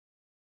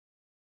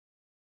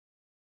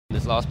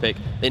this last pick.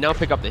 They now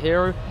pick up the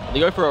hero, and they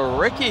go for a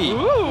Ricky.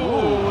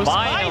 Ooh,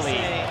 finally.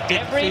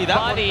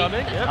 Everybody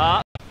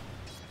Yep.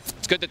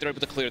 It's good that they're able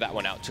to clear that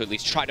one out to at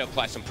least try to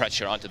apply some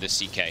pressure onto this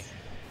CK.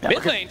 Yeah,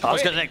 Mid lane,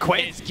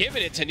 Quinn is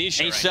giving it to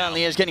Nisha. He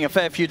certainly is getting a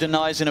fair few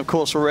denies in, of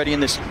course, already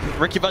in this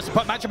Ricky versus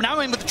Puck matchup.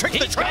 Now in with the trick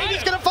of the trade,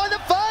 he's going to find the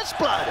first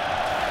blood.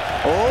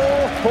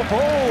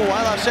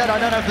 Well, I said, I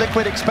don't know if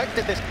Liquid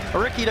expected this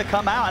Ricky to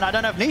come out, and I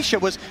don't know if Nisha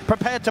was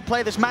prepared to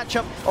play this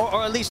matchup,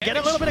 or at least get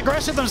a little bit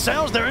aggressive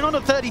themselves. They're in on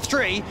a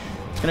 33. He's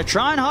going to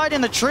try and hide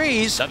in the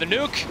trees. Another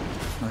nuke.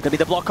 Going to be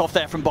the block off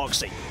there from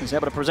Boxy. He's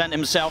able to present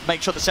himself,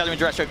 make sure the Celery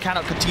and Duratio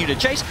cannot continue to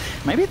chase.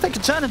 Maybe if they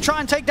can turn and try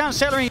and take down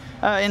Celery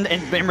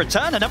in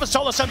return, another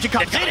Solar Subject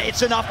comes in.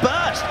 It's enough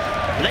burst.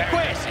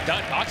 Liquid. Nicely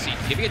done,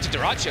 Boxy. Giving it to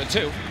Duratio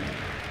too.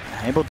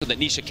 Able so that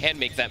Nisha can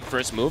make that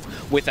first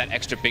move with that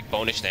extra big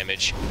bonus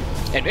damage.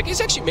 And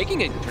Mickey's actually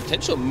making a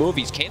potential move.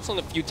 He's canceling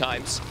a few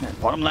times.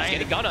 Bottom lane. He's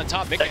getting gun on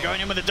top. Mickey. They're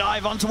going in with a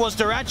dive on towards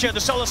Duratio.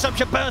 The Solar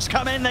Subject burst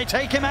come in. They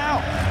take him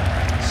out.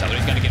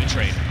 Celery's got to get a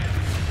trade.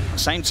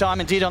 Same time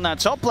indeed on that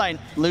top lane,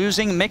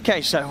 losing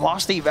Mickey. So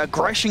whilst the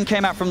aggression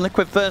came out from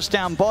Liquid first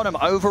down bottom,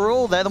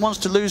 overall they're the ones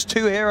to lose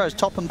two heroes,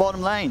 top and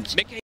bottom lanes.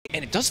 Mickey,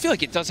 and it does feel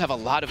like it does have a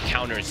lot of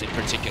counters in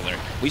particular.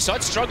 We saw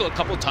it struggle a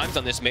couple times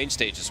on this main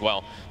stage as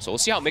well. So we'll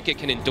see how Mickey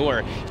can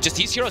endure. Just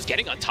these heroes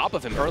getting on top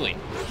of him early.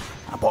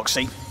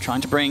 Boxy trying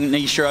to bring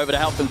Nisha over to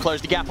help them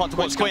close the gap on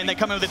towards Quinn. They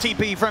come in with a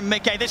TP from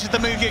Mickey. This is the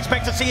move you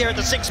expect to see here at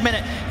the 6th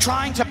minute.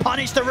 Trying to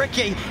punish the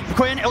Ricky.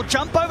 Quinn, he'll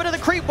jump over to the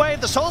creep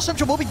wave. The Soul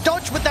Central will be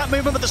dodged with that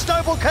movement, but the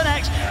snowball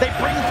connects. They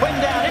bring Quinn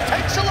down. It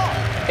takes a lot.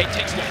 It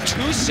takes, what,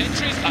 2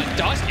 sentries, a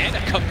dust, and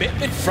a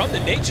commitment from the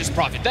Nature's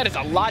Prophet. That is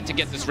a lot to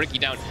get this Ricky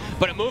down,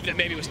 but a move that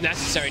maybe was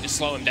necessary to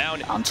slow him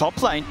down. On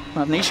top lane,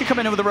 Nisha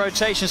coming in with a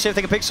rotation, see if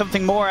they can pick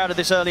something more out of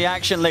this early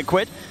action.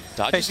 Liquid.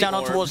 Face down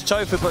on towards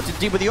Tofu, but to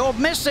deal with the orb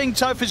missing,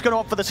 Tofu's going to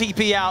opt for the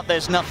TP out.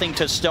 There's nothing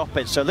to stop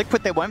it. So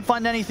Liquid, they won't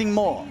find anything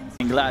more.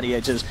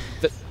 Gladiators.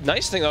 The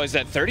nice thing though is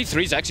that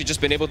 33's actually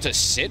just been able to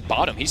sit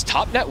bottom. He's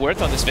top net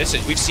worth on this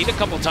Visage. We've seen a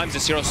couple times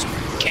this hero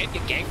can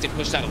get ganked and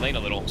pushed out of lane a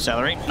little.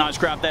 Celery, nice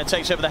grab there,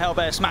 takes over the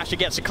Hellbear Smasher,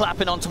 gets a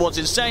clapping on towards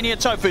Insania.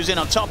 Tofu's in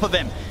on top of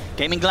him.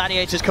 Gaimin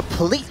Gladiators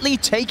completely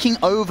taking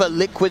over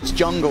Liquid's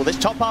jungle. This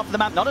top half of the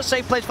map, not a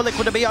safe place for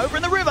Liquid to be. Over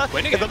in the river,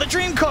 they've got the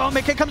Dream Core.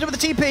 Mickey comes in with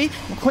the TP.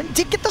 Quinn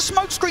did get the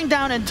smoke screen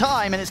down in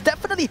time, and it's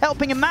definitely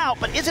helping him out,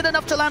 but is it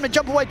enough to allow him to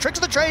jump away? Tricks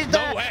of the trade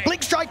there.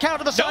 Blink Strike out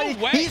to the side.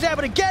 He's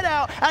able to get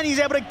out, and he's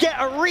able to get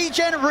a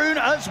regen rune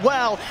as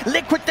well.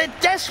 Liquid, they're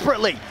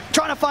desperately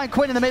trying to find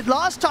Quinn in the mid.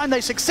 Last time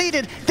they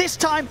succeeded. This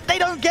time, they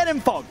don't get him,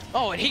 Fogged.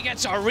 Oh, and he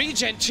gets a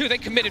regen too. They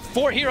committed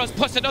 4 heroes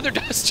plus another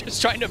dust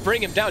just trying to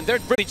bring him down. They're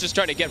really just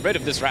trying to get rid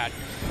of this rat.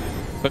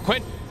 But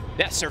Quinn,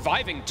 yeah,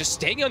 surviving, just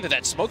staying under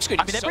that smoke screen.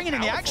 I mean, they're bringing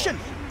in the action.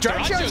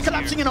 Duratio's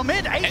collapsing in on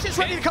mid. Ace is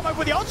ready to come over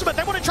with the ultimate.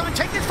 They want to try and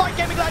take this fight.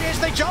 Gaimin Gladiators,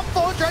 they jump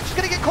forward. Duratio's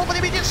going to get caught with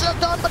the immediate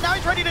stun, but now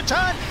he's ready to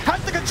turn.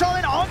 Has the control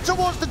in on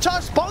towards the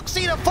tusk.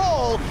 Boxy to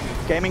fall.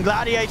 Gaimin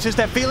Gladiators,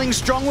 they're feeling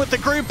strong with the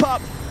group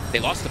up. They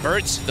lost the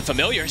birds, the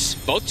familiars.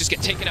 Both just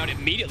get taken out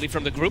immediately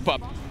from the group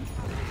up.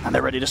 And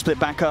they're ready to split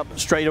back up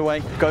straight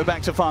away. Go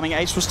back to farming.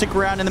 Ace will stick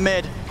around in the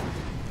mid.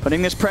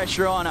 Putting this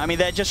pressure on. I mean,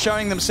 they're just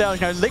showing themselves,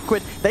 you know,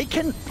 Liquid, they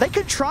can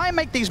try and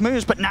make these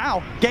moves, but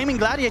now, Gaimin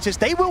Gladiators,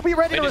 they will be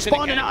ready to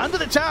respond. And under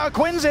the tower,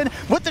 Quinn's in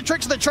with the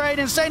tricks of the trade.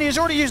 Insania has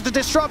already used the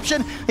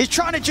disruption. He's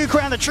trying to juke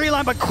around the tree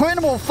line, but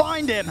Quinn will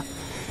find him.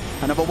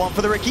 Another one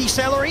for the Ricky.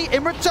 Celery,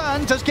 in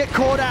return, does get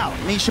caught out.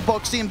 Nisha,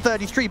 Boxy, and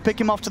 33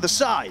 pick him off to the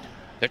side.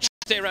 They're trying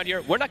to stay around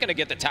here. We're not going to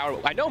get the tower.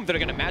 I know they're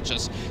going to match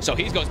us, so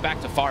he goes back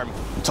to farm.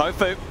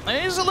 Tofu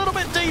is a little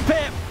bit deep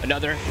here.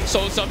 Another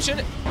soul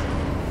assumption.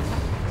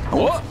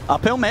 Oh,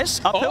 uphill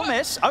miss, uphill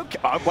miss. Okay,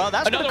 well,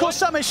 that's going to cause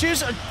some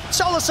issues.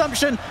 Soul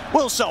Assumption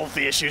will solve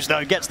the issues,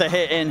 though. Gets the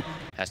hit in.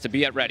 Has to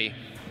be at ready.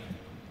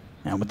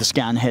 And with the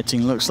scan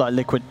hitting, looks like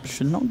Liquid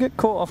should not get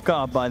caught off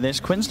guard by this.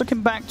 Quinn's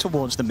looking back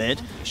towards the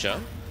mid. Sure.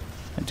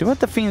 And do what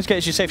the Fiend's Gate,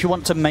 as you say, if you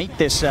want to make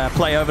this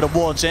play over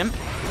towards him.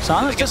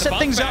 Silence just set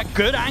things up.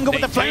 Good angle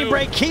with the flame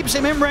break. Keeps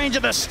him in range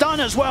of the stun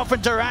as well for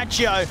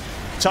Duratio.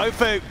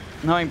 Tofu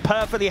knowing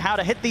perfectly how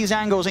to hit these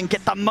angles and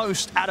get the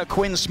most out of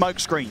Quinn's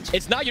smoke screens.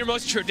 It's not your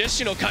most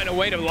traditional kind of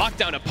way to lock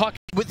down a puck.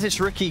 With this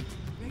Ricky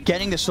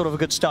getting this sort of a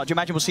good start, do you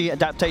imagine we'll see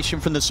adaptation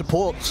from the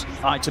support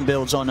item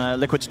builds on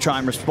Liquid to try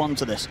and respond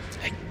to this?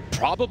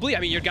 Probably. I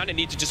mean, you're going to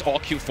need to just all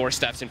Q4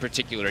 steps in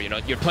particular. You know,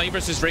 you're playing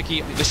versus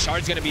Ricky. The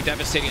shard's going to be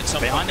devastating at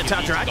some point. Behind the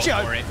tower,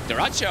 Duratio.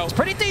 Duratio. It's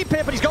pretty deep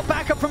here, but he's got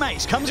backup from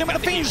Ace. Comes in with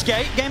the Fiend's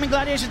Gate. Gaimin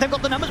Gladiators, they've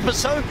got the numbers, but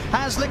so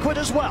has Liquid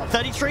as well.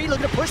 33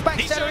 looking to push back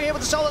Celery here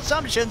with the Soul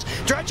Assumptions.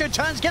 Duratio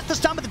turns, gets the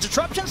stun, but the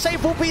disruption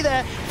save will be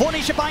there.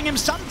 Nisha buying him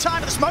some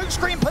time. The smoke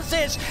screen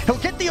persists. He'll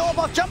get the orb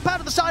off, jump out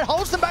of the side,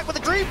 holds them back with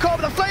the Dream Core,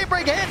 but the flame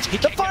break hits.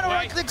 The final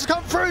rank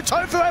come through.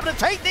 Tofu able to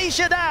take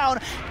Nisha down.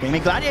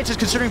 Gaimin Gladiators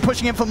considering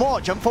pushing him for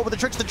more. Jump forward with the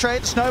tricks of the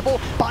trade.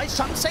 Snowball by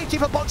some safety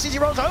for Boxy. He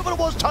rolls over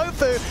towards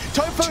Tofu.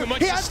 Tofu,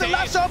 he has the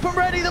lasso up and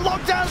ready. The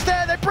lockdown's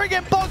there. They bring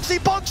in Boxy.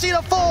 Boxy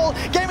to fall.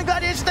 Gaimin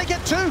Gladiators, they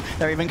get 2.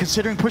 They're even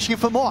considering pushing it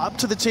for more up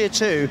to the tier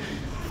 2.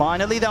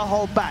 Finally, they'll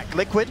hold back.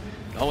 Liquid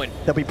Owen.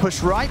 They'll be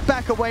pushed right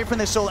back away from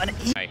this all. And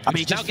I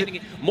mean, now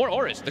getting more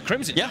auras. The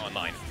Crimson now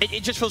online.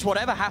 It just feels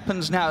whatever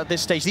happens now at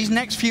this stage, these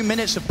next few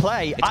minutes of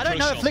play, I don't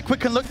know if Liquid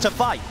can look to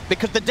fight,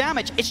 because the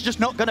damage, it's just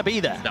not going to be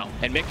there. No,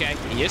 and Mickey,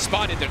 he is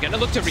spotted. They're going to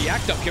look to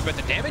react up here, but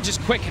the damage is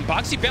quick. Can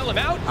Boxy bail him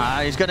out?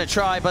 He's going to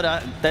try,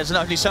 but there's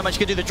only so much he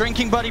can do. The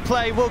drinking buddy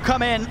play will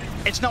come in.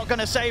 It's not going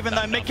to save him,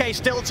 though. Mickey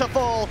still to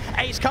fall.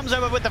 Ace comes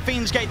over with the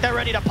Fiend's Gate. They're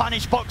ready to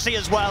punish Boxy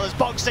as well. As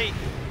Boxy,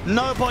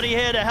 nobody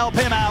here to help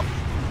him out.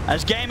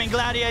 As Gaimin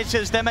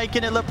Gladiators, they're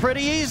making it look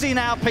pretty easy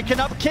now, picking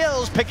up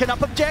kills, picking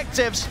up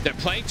objectives. They're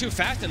playing too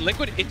fast, and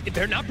Liquid,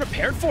 they're not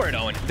prepared for it,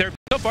 Owen.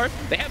 So far,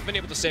 they haven't been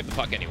able to save the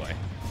puck anyway.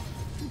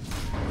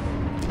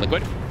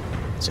 Liquid.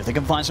 See if they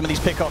can find some of these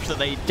pickoffs that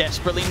they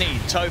desperately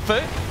need. Tofu,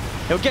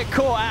 he'll get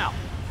caught out.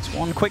 It's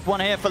one quick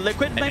one here for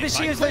Liquid. Maybe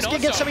see if they can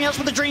get something else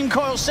with the Dream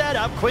Coil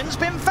setup. Quinn's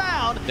been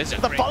found. The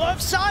follow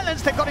of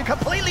Silence, they've got him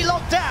completely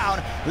locked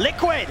down.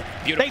 Liquid,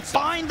 they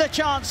find the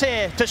chance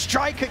here to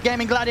strike at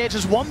Gaimin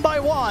Gladiators one by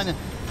one.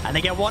 And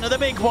they get one of the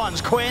big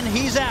ones. Quinn,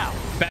 he's out.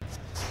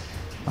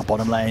 Our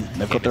bottom lane,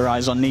 they've got their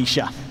eyes on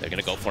Nisha. They're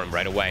going to go for him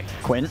right away.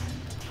 Quinn,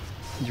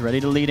 he's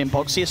ready to lead in.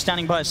 Boxy is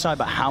standing by his side,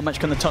 but how much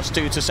can the Tusk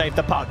do to save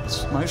the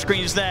pucks? No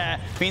screens there.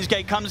 Fiend's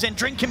Gate comes in.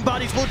 Drinking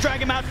Buddies will drag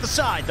him out to the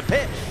side. The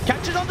pit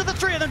catches onto the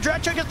three of them.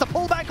 Dracho gets the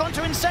pull back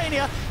onto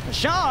Insania. The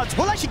Shards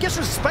will actually get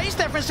some space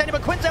there for Insania,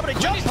 but Quinn's able to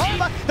jump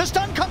over. The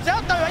stun comes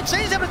out though.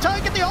 Insanya's able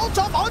to get the ult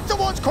off on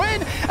towards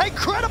Quinn.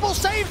 Incredible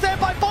save there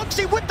by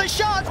Boxy with the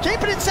Shards,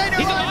 keeping Insania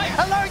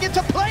alive, allowing him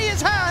to play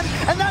his hand,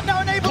 and that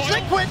now enables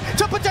Liquid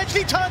to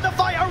potentially turn the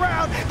fight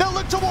around. They'll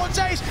look towards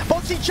Ace.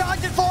 Boxy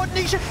charging forward.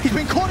 Nisha, he's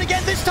been caught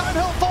again. This time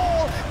he'll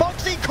fall.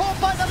 Boxy caught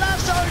by the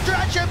lasso.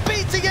 Dracho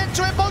beating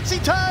into it.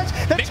 Boxy turns.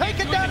 They've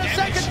taken down a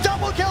second.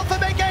 Double kill for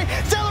Mickey.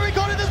 Celery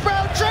got in this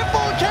round.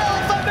 Triple kill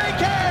for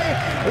Mickey.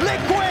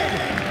 Liquid.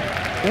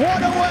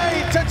 What a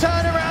way to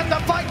turn around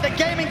the fight that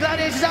Gaimin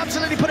Gladiators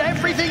absolutely put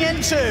everything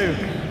into.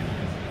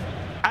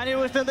 And it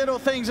was the little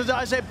things, as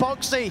I said,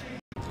 Boxy.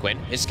 Quinn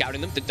is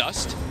scouting them to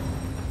dust.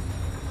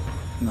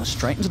 And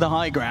straight into the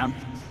high ground.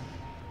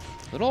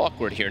 A little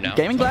awkward here now.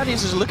 Gaimin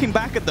Gladiators is looking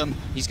back at them.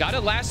 He's got a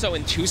lasso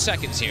in 2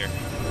 seconds here.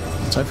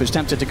 Tofu's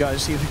tempted to go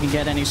see if he can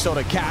get any sort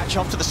of catch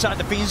off to the side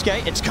of the Fiend's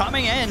Gate. It's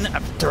coming in.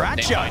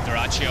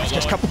 Duracho. He's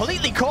just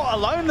completely caught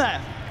alone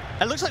there.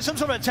 It looks like some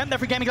sort of attempt there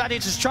for Gaimin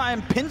Gladiators to try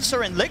and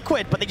pincer in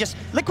Liquid, but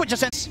Liquid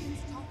just ends.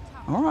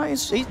 All right,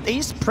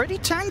 he's pretty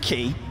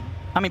tanky.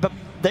 I mean, but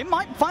they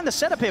might find the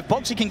setup here if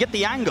Boxy can get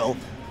the angle.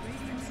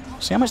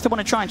 See how much they want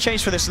to try and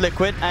chase for this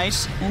Liquid.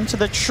 Ace into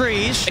the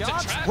trees.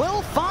 Sharks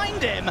will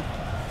find him.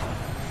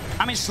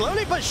 I mean,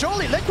 slowly but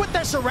surely, Liquid,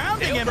 they're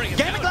surrounding him.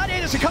 Gaimin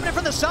Gladiators are coming in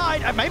from the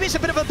side, and maybe it's a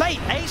bit of a bait.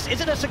 Ace,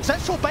 is it a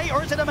successful bait,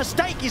 or is it a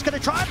mistake? He's going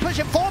to try and push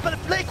him forward, but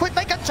Liquid,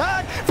 they can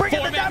turn, bring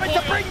in the damage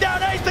to bring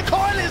down Ace. The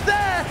coil is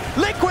there.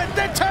 Liquid,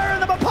 they're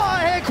tearing them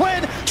apart here.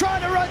 Quinn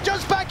trying to run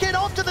just back in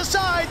off to the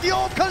side. The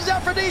orb comes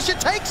out for Nisha,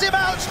 takes him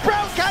out.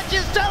 Sprout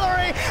catches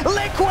Celery.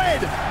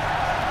 Liquid.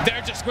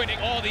 They're just winning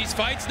all these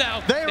fights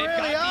now. They've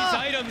really got these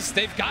items.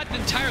 They've got the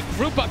entire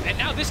group up, and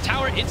now this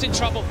tower, it's in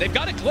trouble. They've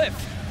got a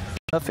glyph.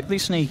 Perfectly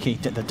sneaky.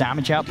 The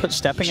damage output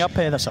stepping up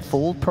here. That's a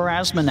full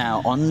Parasma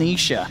now on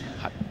Nisha.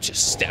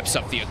 Just steps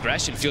up the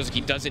aggression. Feels like he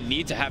doesn't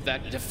need to have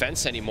that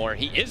defense anymore.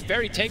 He is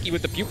very tanky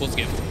with the Pupil's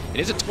Gift. It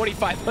is a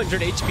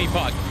 2,500 HP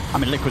puck. I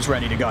mean, Liquid's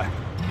ready to go.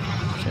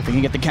 So if he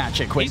can get the catch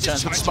here, Quinn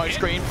turns with the smoke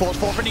screen, force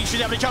forward for Nisha,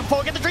 able to jump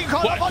forward, get the Dream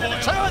Coil up onto the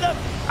two of them.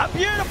 A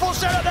beautiful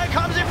setup there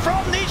comes in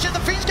from Nisha. The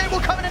Fiend's Gate will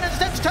come in and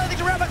attempt to turn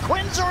things around, but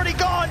Quinn's already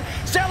gone.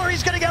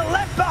 Celery's going to get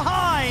left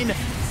behind.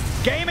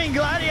 Gaimin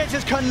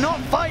Gladiators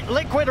cannot fight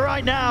Liquid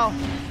right now.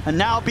 And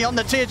now beyond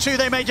the tier 2,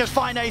 they may just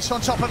find Ace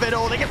on top of it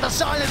all. They get the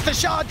silence, the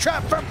shard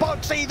trap from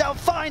Boxy. They'll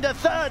find a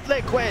third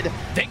Liquid.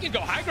 They can go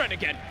high ground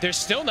again. There's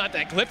still not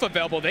that glyph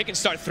available. They can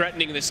start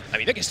threatening this. I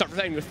mean, they can start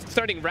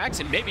threatening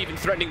Rax and maybe even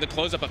threatening the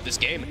close-up of this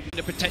game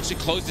to potentially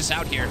close this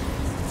out here.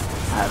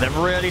 They've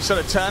really sort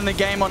of turned the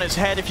game on its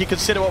head if you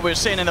consider what we were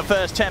seeing in the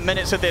first 10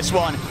 minutes of this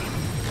one.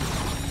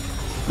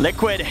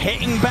 Liquid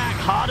hitting back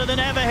harder than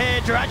ever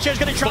here. Duracho's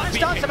going to try and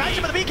start some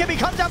action, but the BKB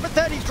comes out for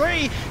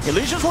 33.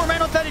 Illusions will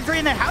remain on 33,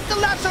 and they have the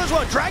lasso as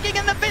well, dragging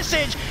in the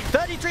Visage.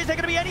 33, is there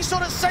going to be any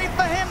sort of save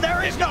for him?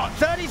 There is not.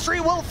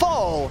 33 will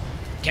fall.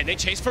 Can they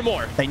chase for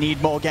more? They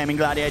need more Gaimin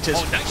Gladiators.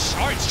 Oh, nice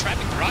shards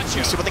trapping Duracho.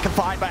 Let's see what they can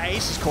find, but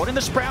Ace is caught in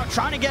the Sprout,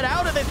 trying to get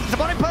out of this. The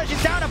bottom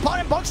pushes down upon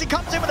him. Boxy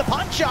comes in with a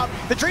punch up.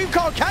 The Dream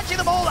Coil catching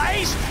them all.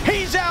 Ace,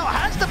 he's out.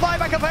 Has the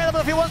buyback available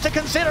if he wants to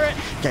consider it.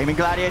 Gaimin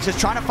Gladiators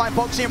trying to find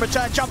Boxy in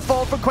return. Jump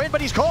forward for Quinn,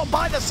 but he's caught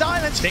by the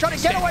silence. He's trying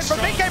to get away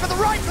from Mickey, but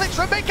the right clicks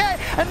from Mickey.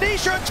 And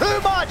Nisha too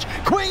much.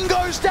 Quinn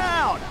goes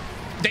down.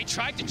 They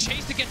tried to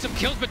chase to get some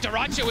kills, but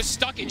Duracho was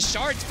stuck in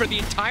shards for the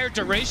entire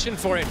duration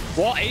for it.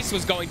 While Ace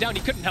was going down,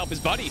 he couldn't help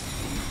his buddy.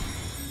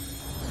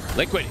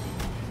 Liquid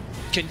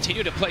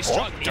continue to play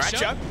strong.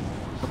 Nisha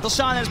with the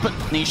silence, but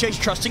Nisha's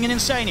trusting in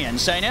Insania.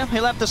 Insania,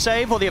 he'll have the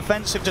save or the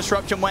offensive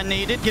disruption when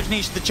needed. Gives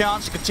Nisha the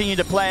chance to continue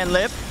to play and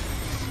live.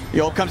 The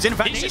orb comes in. In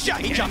fact, Nisha,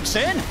 he jumps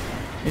in.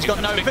 He's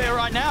got no fear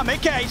right now.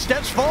 Mickey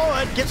steps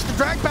forward, gets the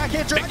drag back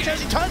here. Duracho,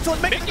 he turns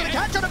towards Mickey. He's going to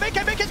catch on to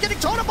Mickey. Mickey's getting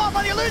torn apart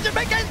by the illusion.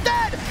 Mickey's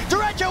dead.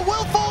 Duracho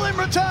will fall in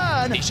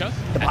return. Nisha.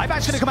 The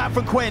buyback's going to come out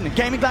from Quinn.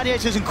 Gaimin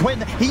Gladiators and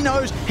Quinn, he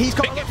knows he's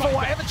got to look for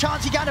whatever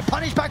chance he can to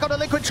punish back onto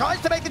Liquid. Tries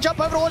to make the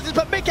jump over towards this,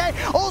 but Mickey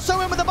also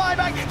in with the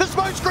buyback. The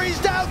smoke screen's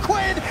down.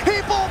 Quinn,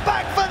 he fought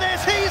back for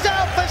this. He's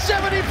out for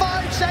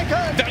 75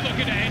 seconds. They're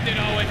looking to end it,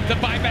 Owen. The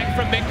buyback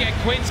from Mickey.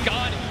 Quinn's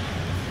gone.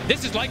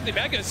 This is likely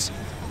Megas.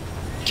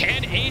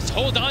 Can Ace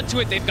hold on to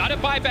it? They've got a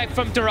buyback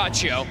from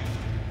Duracho.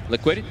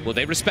 Liquid, will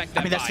they respect that?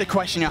 I mean, that's the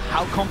question.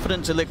 How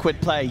confident do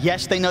Liquid play?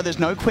 Yes, they know there's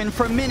no Quinn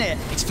for a minute.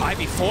 It's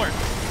 5v4.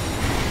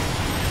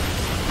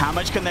 How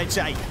much can they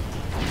take?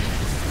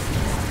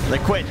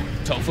 Liquid.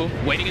 Tofu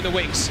waiting in the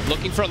wings,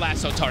 looking for a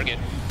lasso target.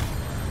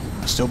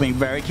 Still being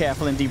very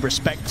careful indeed,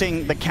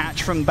 respecting the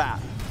catch from Bat.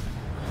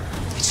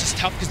 It's just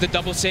tough because the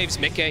double saves.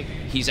 Mickey,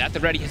 he's at the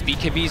ready. His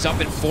BKB's up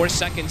in 4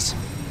 seconds.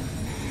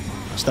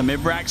 It's the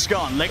mid-rack's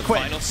gone. Liquid.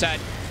 Final set.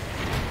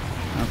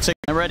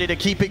 They're ready to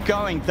keep it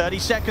going. 30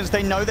 seconds.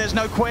 They know there's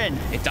no Quinn.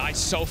 It dies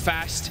so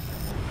fast.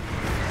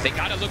 They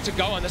gotta look to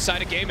go on the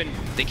side of Gaimin.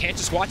 They can't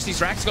just watch these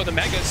racks go the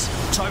Megas.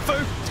 Tofu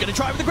is going to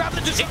try with the grab.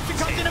 The disruption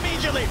comes in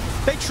immediately.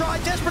 They try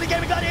desperately.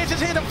 Gaimin Gladiators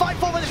here to fight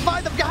 4 versus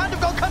 5. The hand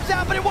of gold comes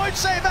out, but it won't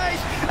save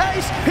Ace.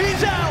 Ace,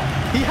 he's out.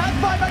 He has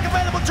buyback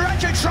available.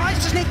 Duracho tries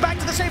to sneak back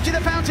to the safety of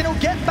the fountain. He'll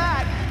get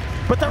back.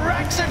 But the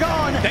racks are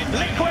gone.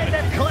 Liquid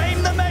have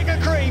claimed the Mega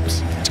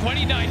Creeps.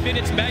 29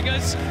 minutes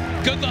Megas.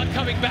 Good luck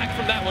coming back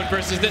from that one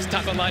versus this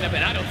type of lineup,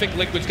 and I don't think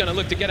Liquid's going to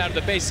look to get out of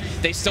the base.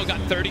 They still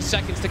got 30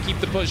 seconds to keep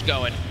the push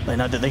going. They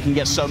know that they can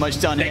get so much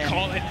done here. They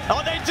call it.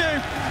 Oh, they do.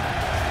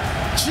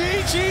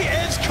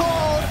 GG is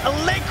called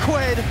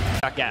Liquid.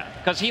 Yeah,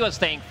 because he was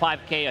staying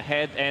 5k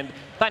ahead, and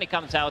Tiny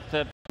comes out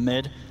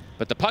mid.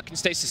 But the puck can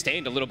stay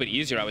sustained a little bit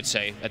easier, I would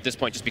say, at this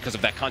point, just because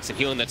of that constant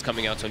healing that's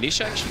coming out. So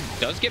Nisha actually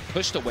does get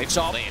pushed away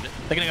from the lane.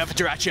 They're going to go for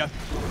Duracho.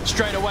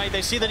 Straight away,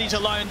 they see that he's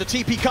alone. The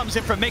TP comes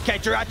in from Mickey.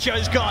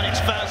 Duracho's gone.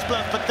 It's first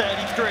blood for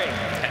 33.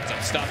 Heads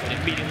up stuff, and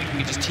immediately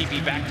can just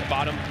TP back to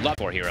bottom. Love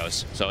 4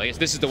 heroes. So I guess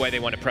this is the way they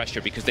want to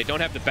pressure, because they don't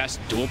have the best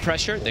dual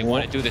pressure. They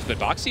want to do this, but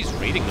Boxy's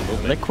reading the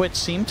movement. Liquid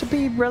seem to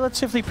be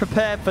relatively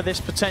prepared for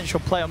this potential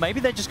play, or maybe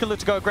they're just going to look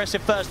to go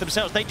aggressive first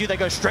themselves. They do. They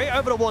go straight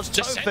over towards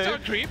Tofu.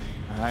 Creep.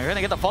 You're going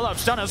to get the follow-up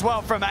stun as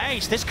well from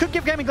Ace. This could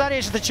give Gaimin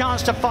Gladiators the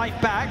chance to fight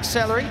back.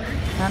 Celery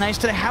and Ace,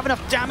 do they have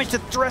enough damage to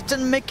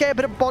threaten Mickey? A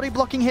bit of body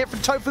blocking here from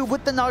Tofu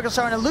with the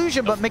Nagasar and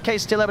illusion, but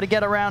Mickey's still able to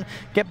get around,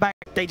 get back.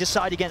 They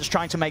decide against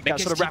trying to make that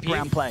sort of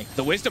wraparound play.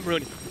 The Wisdom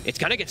Rune, it's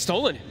going to get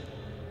stolen.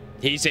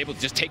 He's able to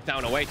just take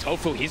down away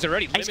Tofu. He's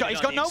already limited He's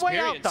got no way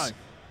out, though.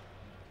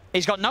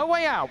 He's got no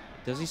way out.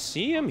 Does he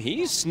see him?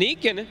 He's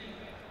sneaking.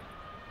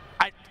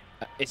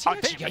 He's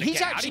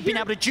actually been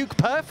able to juke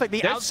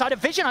perfectly outside of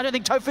vision. I don't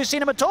think Tofu's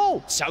seen him at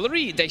all.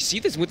 Celery, they see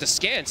this with the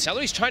scan.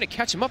 Celery's trying to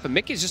catch him up, and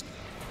Mickey's just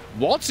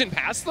waltzing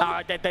past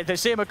them. They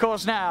see him, of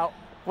course, now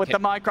with the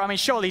micro. I mean,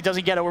 surely he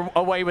doesn't get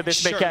away with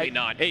this, Mickey. Surely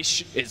not.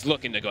 Ace is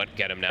looking to go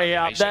get him now.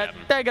 Yeah,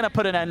 they're going to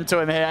put an end to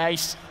him here,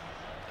 Ace.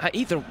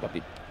 Either.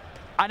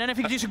 I don't know if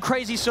he can do some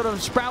crazy sort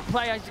of sprout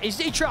play.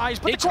 He tries,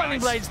 but the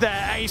Coiling Blade's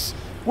there. Ace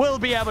will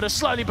be able to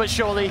slowly but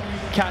surely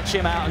catch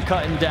him out and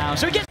cut him down.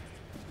 So he gets.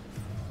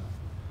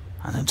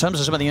 And in terms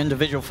of some of the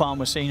individual farm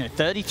we're seeing,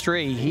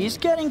 33, he's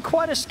getting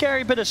quite a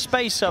scary bit of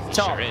space up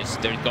top. Sure is.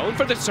 They're going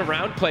for the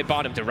surround play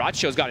bottom.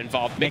 Duracho's got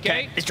involved.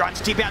 Mickey is trying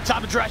to TP out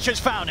top, but Duracho's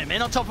found him.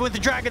 In on top with the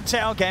Dragon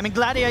Tail. Gaimin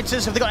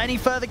Gladiators, have they got any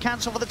further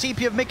cancel for the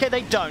TP of Mickey?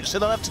 They don't, so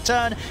they'll have to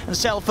turn and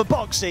sell for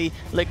Boxy.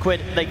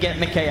 Liquid, they get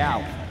Mickey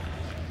out.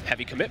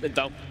 Heavy commitment,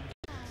 though.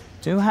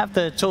 Do have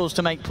the tools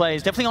to make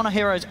plays. Definitely on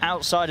heroes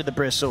outside of the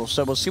bristle,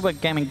 so we'll see what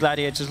Gaimin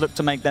Gladiators look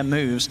to make their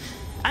moves.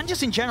 And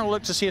just in general,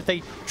 look to see if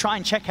they try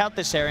and check out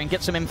this area and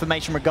get some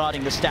information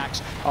regarding the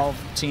stacks of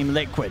Team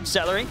Liquid.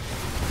 Celery,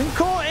 been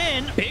caught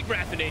in. Big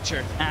Wrath of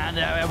Nature. And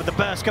with the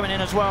burst coming in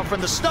as well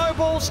from the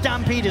Snowball,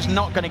 Stampede is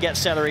not going to get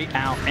Celery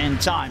out in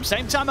time.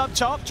 Same time up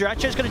top,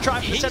 Duracho's going to try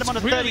and set him on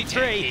a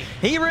 33. Really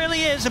he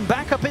really is, and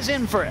backup is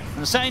in for it.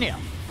 And Sania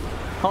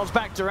holds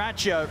back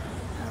Duracho.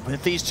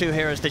 With these two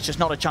heroes, there's just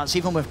not a chance,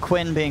 even with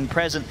Quinn being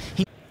present.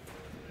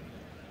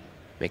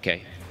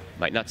 Mickey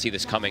might not see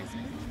this coming.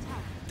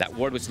 That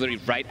ward was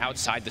literally right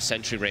outside the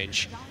sentry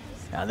range.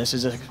 Now this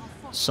is a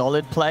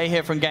solid play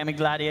here from Gaimin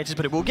Gladiators,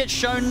 but it will get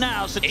shown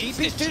now, so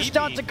TPs do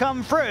start to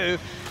come through.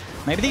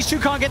 Maybe these two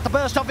can't get the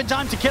burst off in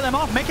time to kill him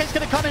off. Mickey's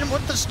going to come in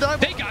with the snow.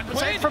 They got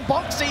Quinn from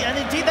Boxy, and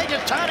indeed they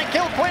just turn and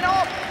kill Quinn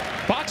off.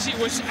 Boxy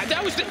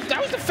that was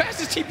the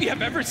fastest TP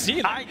I've ever seen.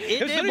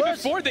 It was literally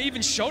before they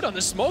even showed on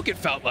the smoke, it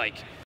felt like.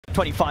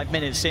 25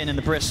 minutes in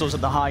the bristles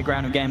at the high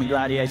ground of Gaimin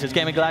Gladiators.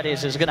 Gaimin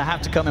Gladiators are going to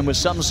have to come in with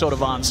some sort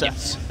of answer.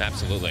 Yes,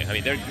 absolutely. I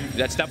mean,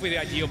 that's definitely the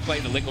ideal play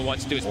the Liquid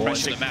wants to do is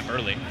pressure the map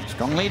early.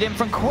 Strong lead in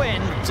from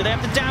Quinn. Do they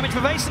have the damage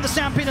for Ace and the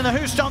Stampede and the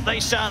Who Stomp? They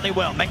certainly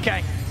will.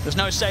 Mickey There's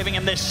no saving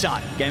him this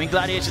time. Gaimin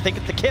Gladiators think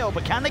it's the kill,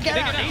 but can they get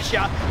out?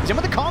 Nisha is in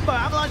with the combo.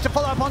 Avalanche to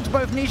follow up onto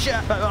both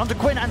Nisha, onto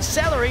Quinn and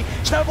Celery.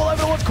 Snowball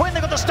over towards Quinn.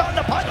 They've got the stun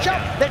to punch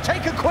up. They're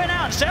taking Quinn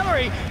out.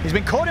 Celery, he's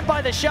been caught in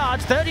by the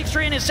shards.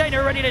 33 and Insane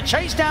are ready to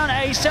chase down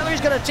Ace.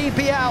 Celery's going to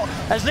TP out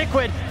as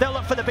Liquid. They'll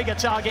look for the bigger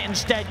target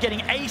instead,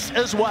 getting Ace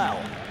as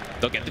well.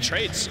 They'll get the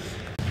trades.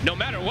 No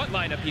matter what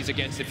lineup he's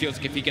against, it feels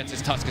like if he gets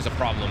his Tusk is a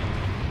problem.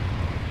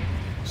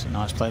 It's a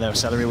nice play there.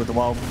 Celery with the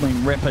Wild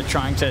Wing Ripper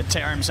trying to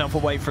tear himself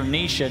away from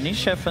Nisha.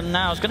 Nisha for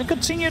now is going to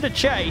continue to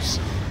chase.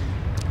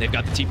 They've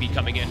got the TP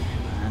coming in.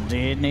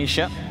 Indeed,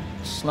 Nisha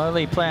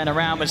slowly playing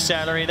around with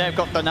Celery. They've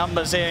got the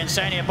numbers here.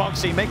 Insane and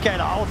Boxy, Mickey,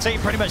 the whole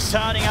team pretty much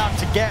turning up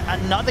to get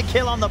another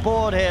kill on the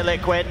board here,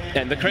 Liquid.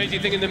 And the crazy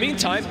thing in the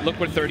meantime, look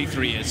where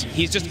 33 is.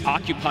 He's just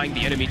occupying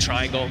the enemy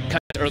triangle. Kind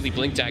of early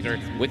Blink Dagger.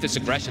 With this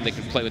aggression, they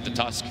can play with the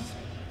Tusk.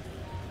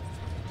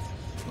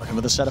 Looking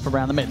for the setup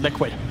around the mid.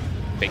 Liquid.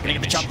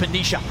 Getting the jump in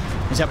Nisha.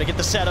 He's able to get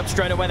the setup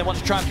straight away. They want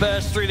to try and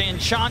burst through the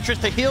Enchantress.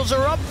 The heals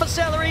are up for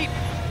Celery.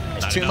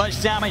 It's too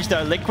much damage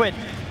though. Liquid.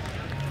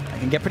 They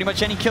can get pretty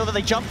much any kill that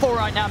they jump for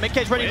right now.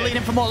 Mickey's ready to lead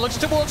in for more. Looks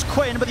towards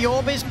Quinn, but the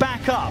orb is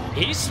back up.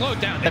 He's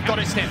slowed down. They've got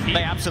his stampede.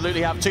 They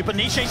absolutely have to, but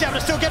Nisha's able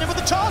to still get him with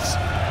the toss.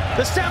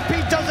 The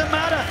stampede doesn't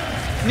matter.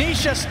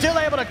 Nisha still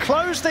able to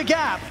close the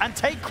gap and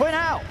take Quinn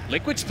out.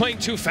 Liquid's playing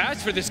too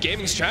fast for this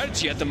gaming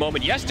strategy at the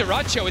moment. Yes,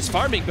 Duracho is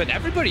farming, but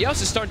everybody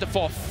else is starting to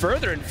fall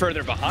further and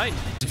further behind.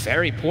 It's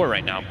very poor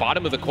right now,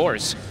 bottom of the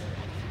course.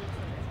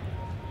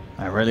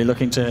 They're really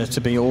looking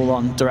to be all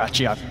on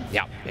Duracho.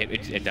 Yeah,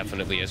 it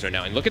definitely is right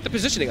now. And look at the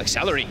positioning, like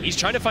Celery. He's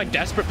trying to find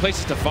desperate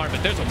places to farm,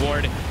 but there's a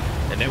ward,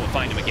 and they will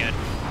find him again.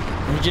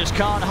 You just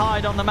can't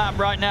hide on the map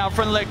right now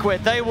from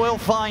Liquid. They will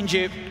find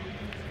you.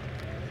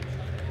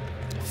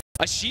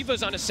 A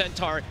Shiva's on a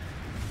Centaur.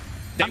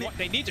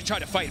 They need to try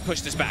to fight and push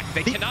this back.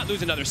 They cannot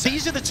lose another set.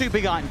 These are the two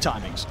big item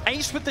timings.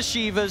 Ace with the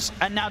Shivas,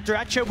 and now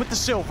Duracho with the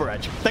Silver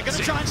Edge. They're going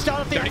to try and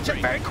start off the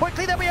action very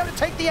quickly. They'll be able to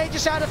take the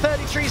Aegis out of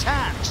 33's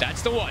hands.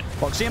 That's the one.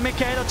 Boxy and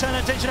Mickey will turn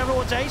attention over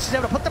towards Ace. He's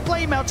able to put the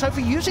blame out. So for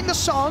using the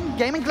song,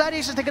 Gaimin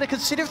Gladiators, they're going to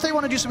consider if they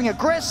want to do something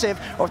aggressive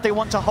or if they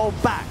want to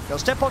hold back. They'll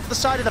step onto the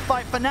side of the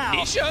fight for now.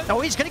 Nisha.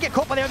 Oh, he's going to get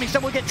caught by the opening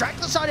stun. We'll get dragged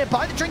to the side here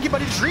by the Drinking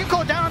Buddy. Dream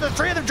Core down on the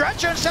three of them.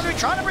 Duracho and Celery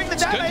trying to bring the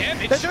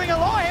damage. They're doing a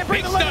lot here.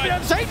 Bring the load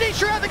down. Save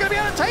Nisha out. They're going to be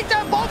able to take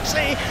down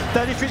Boxy.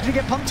 33 is going to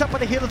get pumped up by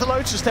the heel of the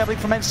Lotus Stabling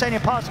from Insane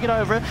passing it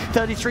over.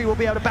 33 will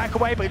be able to back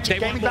away, but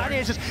Gaimin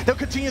Gladiators, they'll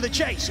continue the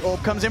chase.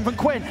 Orb comes in from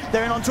Quinn.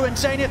 They're in onto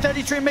Insane.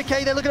 33 and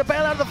Mickey, they're looking to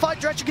bail out of the fight.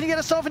 Duracho, can he get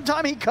us off in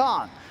time? He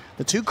can't.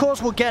 The two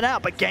cores will get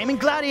out, but Gaimin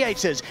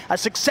Gladiators, a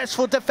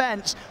successful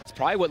defense. It's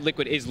probably what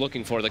Liquid is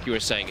looking for, like you were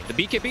saying. The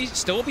BKB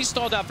still will be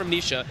stalled out from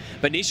Nisha,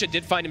 but Nisha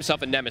did find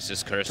himself a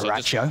Nemesis curse.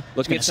 Duracho,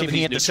 looking at some of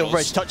these the Silver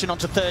Edge touching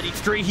onto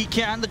 33. He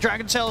can. The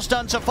Dragon Tail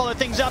stun to follow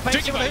things up.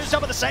 Who's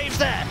some of the saves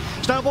there?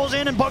 Snowball's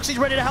in, and Boxy's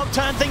ready to help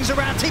turn things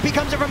around. TP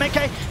comes in from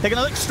Mickey. They're going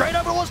to look straight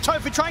over towards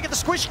Tofu, try and get the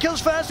squishy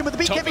kills first, and with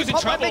the BKB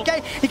pop by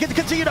Mickey, he can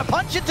continue to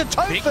punch into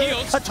Tofu.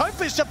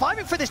 Tofu's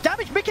surviving for this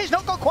damage. Mickey's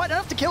not got quite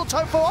enough to kill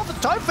Tofu off, and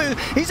Tofu,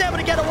 he's able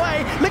to get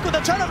away. Liquid,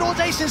 they'll turn over towards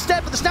Ace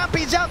instead, but the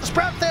Stampede's out. The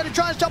Sprout's there to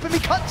try and stop him. He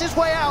cuts his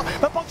way out,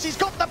 but Boxy's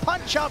got the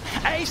punch up.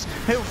 Ace,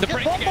 he'll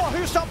get one more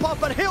who stop off,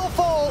 but he'll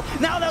fall.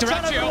 Now they'll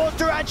turn over towards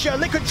Duracho.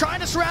 Liquid trying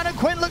to surround him.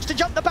 Quinn looks to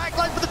jump the back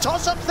line for the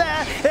toss-ups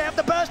there. They have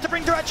the burst to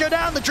bring Duracho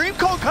down. The Dream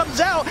Core comes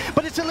out,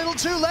 but it's a little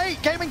too late.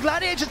 Gaimin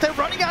Gladiators, they're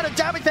running out of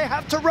damage. They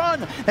have to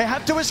run. They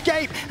have to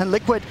escape. And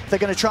Liquid, they're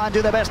going to try and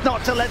do their best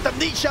not to let them.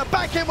 Nisha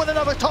back in with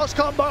another toss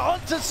combo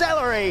onto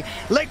Celery.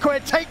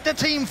 Liquid take the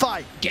team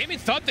fight. Gaimin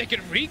thought they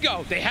could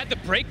re-go. They had the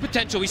break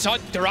potential. We saw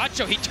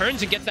Duracho, he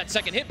turns and gets that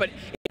second hit, but...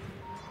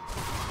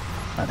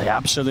 They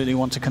absolutely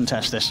want to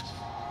contest this.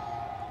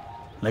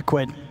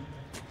 Liquid.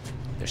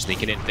 They're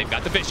sneaking in. They've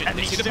got the vision. And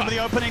they see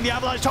the opening. The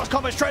Avalanche toss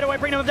combo straight away,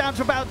 bringing them down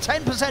to about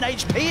 10%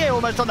 HP here,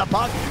 almost on the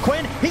puck.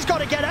 Quinn, he's got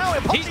to get out.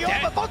 He's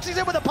dead. Boxy's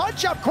in with a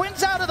punch up.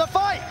 Quinn's out of the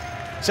fight.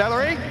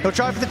 Celery, he'll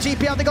try for the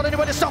TP out. They got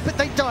anywhere to stop it.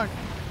 They don't.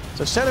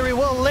 So Celery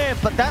will live,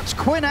 but that's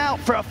Quinn out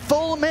for a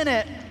full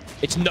minute.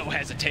 It's no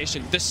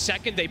hesitation. The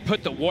second they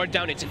put the ward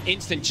down, it's an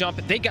instant jump.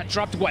 They got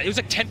dropped, what? It was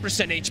like 10%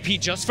 HP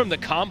just from the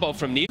combo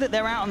from Nisha.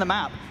 They're out on the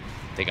map.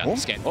 They got the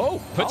scan.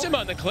 Oh, puts him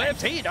on the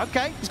cliff. Indeed,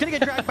 okay. He's going to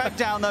get dragged back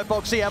down, though.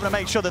 Boxy able to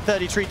make sure that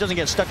 33 doesn't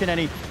get stuck in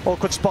any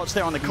awkward spots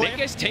there on the cliff. Nick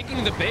is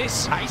taking the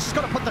base. Ace has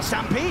got to put the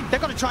Stampede.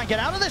 They've got to try and get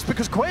out of this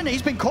because Quinn,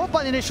 he's been caught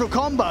by the initial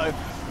combo.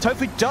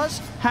 Tofu does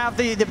have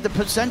the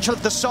potential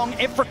of the song,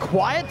 if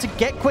required, to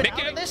get Quinn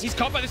out of this. He's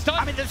caught by the stun.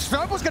 I mean, the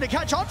Snowball's going to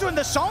catch on to him.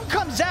 The song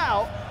comes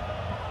out.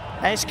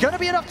 And it's going to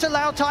be enough to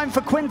allow time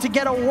for Quinn to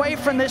get away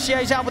from this. Yeah,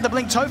 he's out with the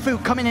blink. Tofu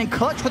coming in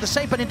clutch with the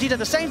save, but indeed at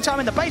the same time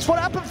in the base, what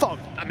happened, Fogg?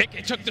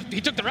 He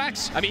took the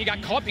racks. I mean, he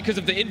got caught because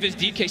of the Invis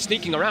DK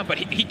sneaking around, but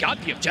he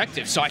got the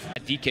objective, so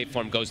DK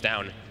form goes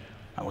down.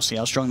 And we'll see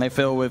how strong they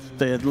feel with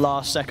the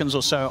last seconds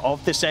or so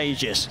of this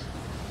Aegis.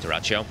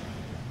 Duracho.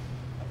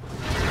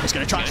 He's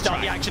going to try and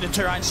start the action in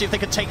Turai and see if they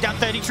can take down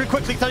 33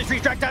 quickly.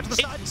 33 dragged out to the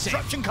side.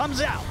 Disruption comes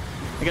out.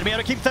 going to be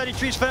able to keep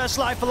 33's first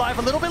life alive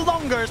a little bit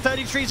longer as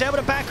 33's able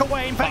to back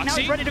away. In fact, now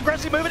he's ready to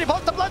aggressively move it. He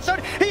pops the Bloodstone.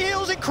 He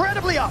heals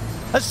incredibly up.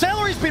 As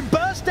Celery's been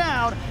burst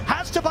down,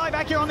 has to buy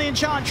back here on the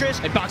Enchantress.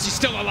 And Boxy's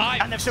still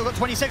alive. And they've still got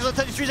 20 seconds on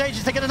 33's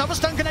Aegis. They get another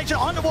stun connection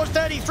on towards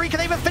 33. Can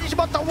they even finish him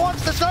off the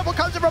once? The snowball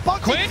comes in from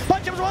Boxy.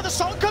 Punch him as well. The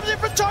song comes in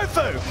from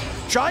Tofu.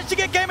 Tries to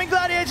get Gaimin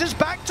Gladiators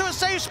back to a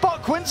safe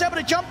spot. Quinn's able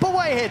to jump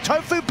away here.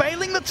 Tofu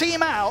bailing the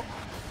team out.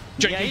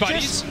 Drinking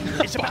buddies.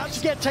 It's about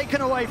to get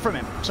taken away from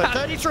him. So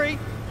 33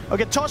 will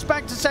get tossed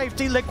back to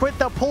safety. Liquid,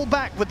 they'll pull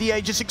back with the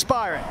Aegis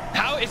expiring.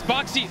 How is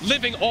Boxy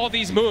living all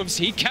these moves?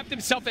 He kept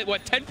himself at,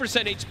 what, 10%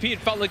 HP, it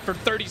felt like, for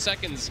 30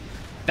 seconds.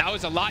 That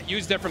was a lot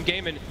used there from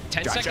Gaimin.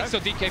 10 seconds, so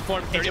DK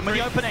form. He's in with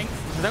the opening.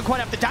 They don't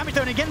quite have the damage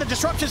though, and again, the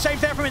disruption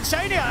save there from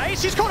Insania.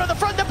 Ace is caught on the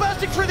front, they're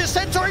bursting through the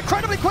Centaur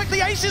incredibly quickly.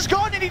 Ace is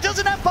gone, and he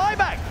doesn't have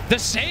buyback. The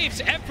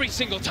saves every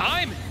single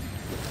time.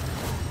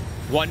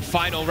 One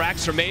final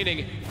Rax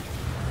remaining.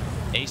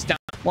 Ace down.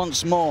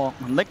 Once more,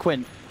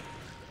 Liquid.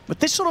 With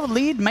this sort of a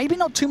lead, maybe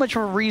not too much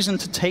of a reason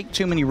to take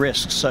too many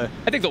risks, so...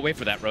 I think they'll wait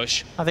for that,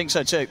 Roche. I think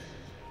so too.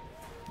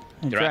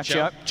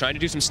 Duracho trying to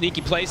do some sneaky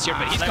plays here,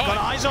 but he's got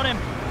eyes on him.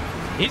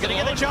 He's going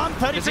to get the jump.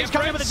 33's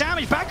coming in with the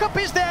damage. Backup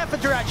is there for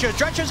Duracho.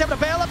 Duracho's able to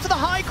bail up to the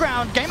high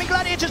ground. Gaimin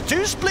Gladiators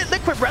do split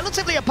Liquid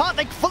relatively apart.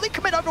 They fully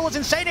commit over towards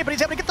Insania, but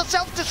he's able to get the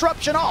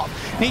self-disruption off.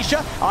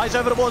 Nisha, eyes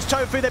over towards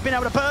Tofu. They've been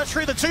able to burst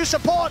through the two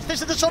supports.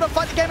 This is the sort of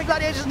fight the Gaimin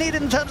Gladiators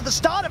needed in terms of the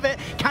start of it.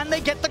 Can they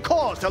get the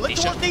cause? They'll look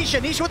towards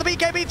Nisha. Nisha with the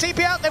BKB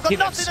TP out. They've got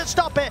nothing to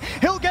stop it.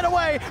 He'll get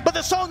away, but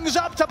the song's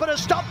up to put a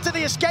stop to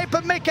the escape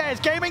of Mickey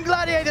as Gaimin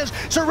Gladiators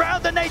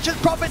surround the Nature's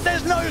Prophet.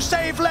 There's no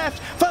save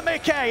left for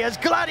Mickey as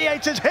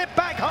Gladiators hit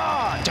back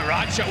hard.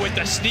 Duracho with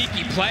the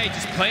sneaky play,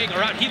 just playing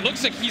around. He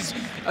looks like he's...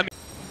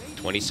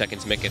 20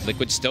 seconds, Mick.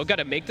 Liquid still got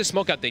to make the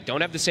smoke out. They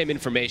don't have the same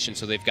information,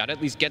 so they've got to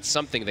at least get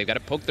something. They've got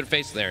to poke their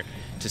face there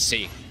to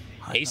see.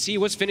 AC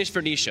was finished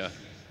for Nisha.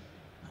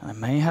 I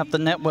may have the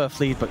net worth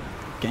lead, but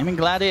Gaimin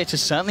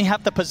Gladiators certainly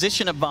have the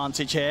position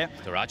advantage here.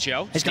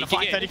 Duracho. He's going to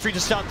fight 33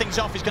 to start things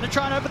off. He's going to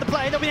try and over the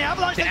play. There'll be an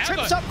avalanche that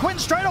trips up Quinn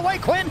straight away.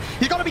 Quinn,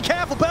 he's got to be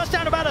careful. Burst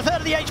down about a third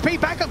of the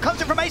HP. Backup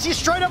comes in from AC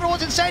straight over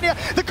towards Insania.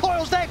 The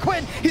coil's there.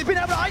 Quinn, he's been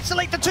able to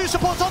isolate the two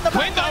supports on the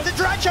back line. The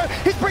Duracho,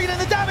 he's bringing in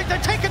the damage. They're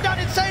taking down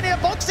Insania.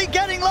 Boxy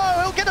getting low.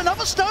 He'll get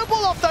another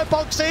snowball off though,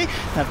 Boxy.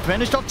 They've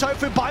finished off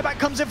Tofu. Buyback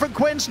comes in from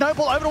Quinn.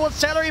 Snowball over towards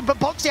Celery, but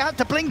Boxy had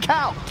to blink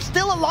out.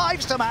 Still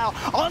alive somehow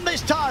on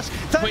this task.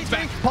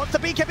 33 pots the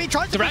BKB,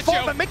 tries to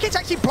perform, but Mickey's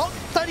actually blocked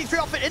 33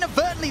 off it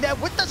inadvertently there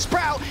with the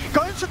Sprout.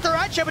 Goes for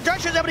Duracho, but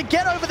Duracho is able to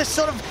get over this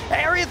sort of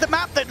area of the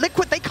map that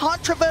Liquid, they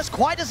can't traverse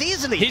quite as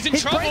easily. He's in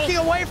trouble. Breaking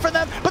away from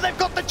them, but they've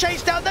got the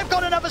chase down. They've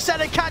got another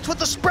set of catch with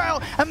the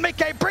Sprout, and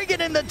Mickey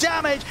bringing in the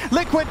damage.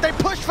 Liquid, they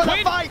push for the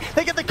fight.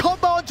 They get the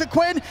combo onto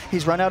Quinn.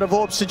 He's run out of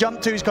orbs to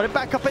jump to. He's got it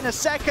back up in a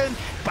second,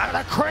 but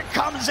the crit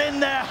comes in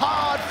there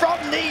hard from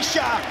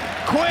Nisha.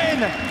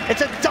 Quinn,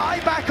 it's a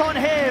dieback on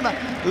him.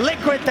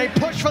 Liquid, they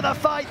push for the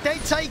fight. They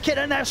take it,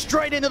 and they're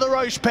straight into the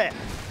Roche pit.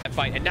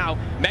 Fight, and now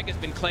Mega's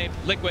been claimed.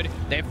 Liquid,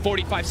 they have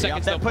 45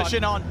 seconds. They're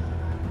pushing on.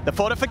 The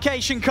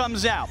fortification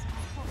comes out.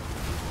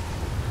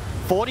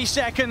 40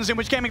 seconds in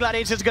which Gaimin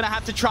Gladiators are going to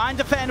have to try and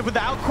defend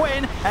without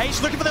Quinn.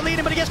 Ace looking for the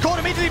lead, but he gets caught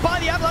immediately by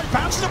the avalanche.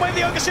 Bounces away with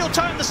the Ogre Seal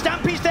Tone. The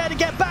Stampede's there to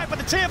get back, but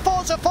the tier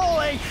 4s are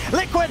falling.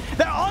 Liquid,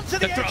 they're onto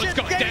the edge.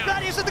 Gaimin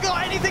Gladiators have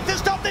got anything to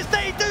stop this.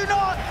 They do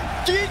not.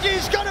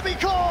 GG's going to be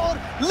called.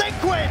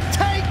 Liquid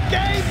take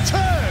game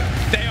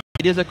 2.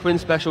 It is a Quinn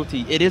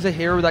specialty. It is a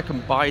hero that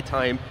can buy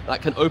time,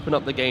 that can open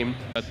up the game.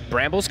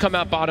 Brambles come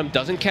out bottom,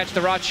 doesn't catch the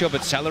Duracho,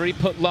 but Celery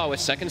put low. A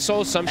second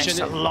Soul Assumption. It's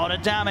a lot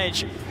of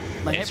damage.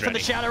 They hit from the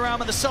Shadow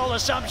Realm and the Soul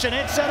Assumption.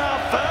 It's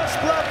enough. First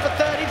blood for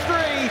 33.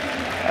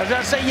 As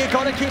I say, you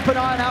got to keep an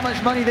eye on how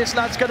much money this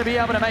lad's going to be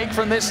able to make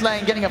from this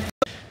lane, getting a...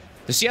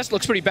 The CS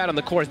looks pretty bad on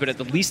the cores, but at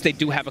the least they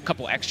do have a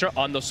couple extra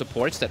on those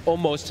supports that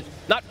almost,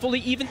 not fully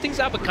even things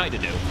out, but kind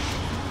of do.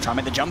 Try and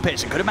make the jump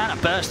hits. A good amount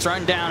of burst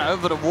thrown down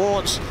over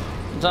towards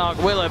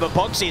Dark Willow, but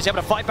Boxy is able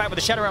to fight back with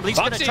the Shadow Realm. He's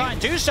going to try and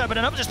do so, but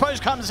another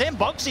dispose comes in.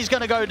 Boxy's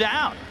going to go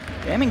down.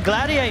 Gaimin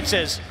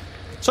Gladiators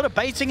sort of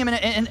baiting him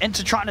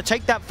into trying to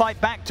take that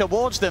fight back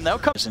towards them. They'll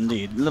come.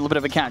 Indeed, a little bit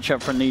of a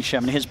catch-up from Nisha. I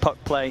mean, his puck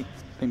play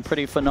been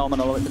pretty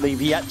phenomenal. I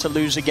believe yet to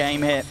lose a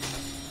game here.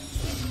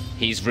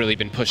 He's really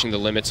been pushing the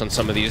limits on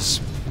some of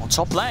these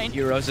top lane.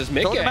 Heroes is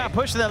Mickey. Talking about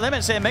pushing the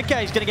limits here.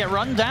 Mickey's going to get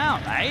run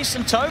down. Ace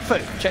and Tofu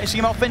chasing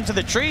him off into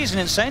the trees,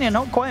 and Insania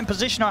not quite in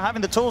position or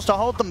having the tools to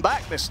hold them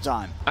back this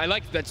time. I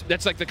like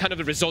that's like the kind of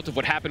the result of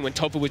what happened when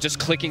Tofu was just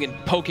clicking and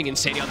poking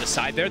Insania on the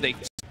side there. They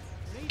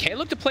can't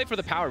look to play for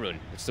the power rune.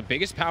 It's the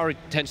biggest power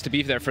tends to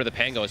be there for the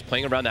Pango, is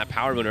playing around that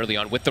power rune early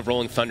on with the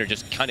Rolling Thunder,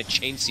 just kind of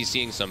chain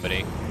CCing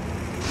somebody.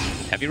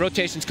 Heavy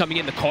rotations coming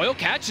in. The coil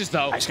catches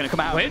though. It's going to come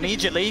out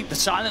immediately. The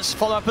silence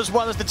follow up as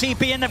well as the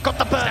TP, and they've got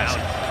the burst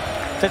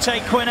to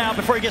take Quinn out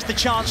before he gets the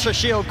chance for a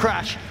shield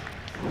crash.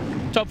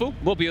 Tofu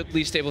will be at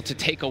least able to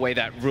take away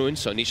that rune,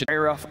 so Nisha. Very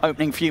rough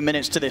opening few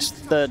minutes to this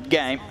third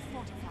game.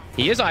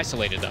 He is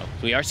isolated though.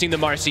 We are seeing the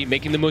Marcy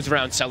making the moves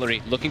around.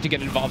 Celery looking to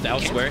get involved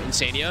elsewhere.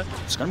 Insania.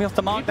 It's going to be off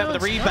the mark there with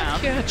the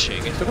rebound.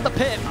 Catching. Look at the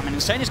pit. I mean,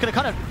 Insania's going to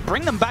kind of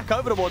bring them back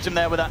over towards him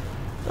there with that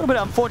little bit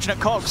of unfortunate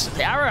cogs.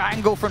 The arrow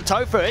angle from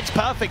Tofu, it's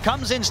perfect.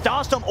 Comes in.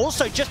 Starstorm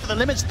also just at the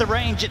limits of the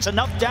range. It's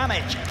enough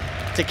damage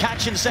to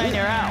catch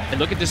Insania out. And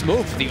look at this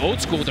move, the old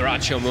school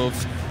Duracho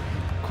move.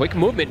 Quick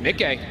movement,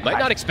 Mickey. Might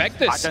not expect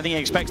this. I don't think he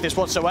expects this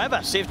whatsoever.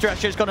 See if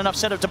Duracho's got enough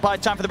setup to buy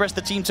time for the rest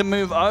of the team to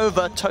move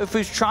over.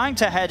 Tofu's trying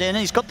to head in, and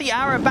he's got the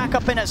arrow back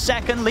up in a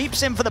second,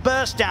 leaps in for the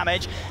burst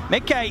damage.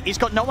 Mickey, he's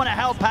got no one to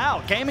help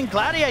out. Gaimin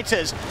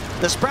Gladiators.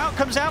 The Sprout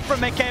comes out from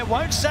Mickey, it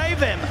won't save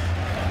him.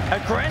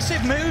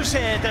 Aggressive moves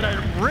here that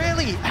are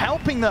really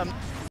helping them.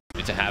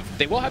 To have.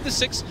 They will have the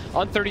 6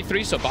 on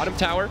 33, so bottom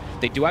tower.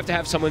 They do have to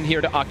have someone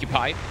here to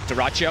occupy.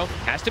 Duracho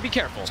has to be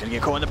careful. He's going to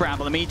get caught in the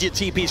bramble. Immediate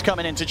TP's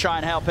coming in to try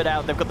and help it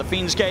out. They've got the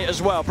Fiend's Gate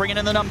as well, bringing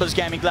in the numbers,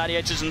 Gaimin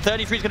Gladiators, and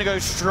 33 is going to go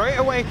straight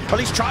away, or at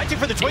least try to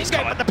for the Twin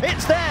Gate, but the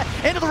pit's there.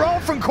 Into the roll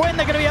from Quinn.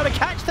 They're going to be able to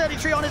catch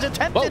 33 on his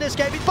attempted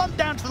escape. He's bumped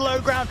down to the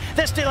low ground.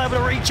 They're still able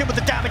to reach him with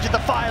the damage of the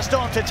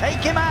Firestorm to take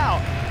him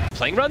out.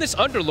 Playing around this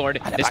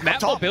Underlord, this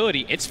map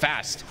mobility, it's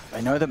fast.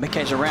 They know that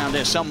Mickey's around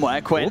here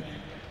somewhere, Quinn.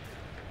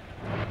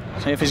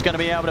 See if he's going to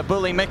be able to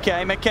bully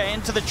Mickey. Mickey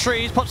into the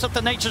trees, pops up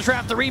the Nature's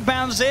Wrath, the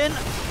rebounds in.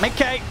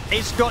 Mickey,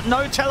 he's got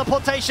no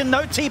teleportation,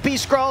 no TP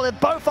scroll, they're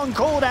both on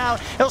cooldown.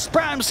 He'll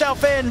sprout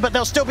himself in, but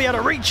they'll still be able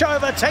to reach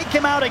over, take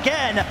him out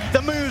again.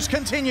 The moves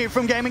continue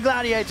from Gaimin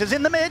Gladiators.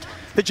 In the mid,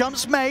 the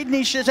jump's made,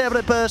 Nisha's able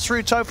to burst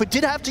through. Tofu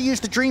did have to use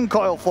the Dream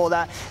Coil for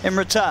that in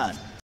return.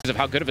 Of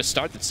how good of a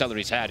start that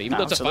Celery's had, even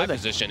though it's a 5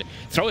 position.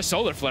 Throw a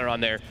Solar Flare on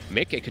there,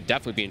 Mickey could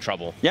definitely be in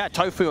trouble. Yeah,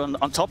 Tofu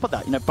on top of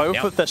that. You know,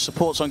 both of the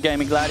supports on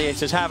Gaimin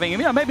Gladiators having, you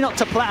know, maybe not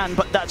to plan,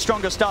 but that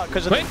stronger start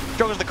because of the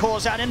struggles the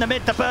cause out in the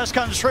mid. The burst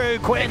comes through.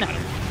 Quinn,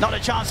 not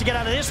a chance to get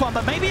out of this one,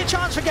 but maybe a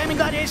chance for Gaimin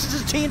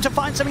Gladiators' team to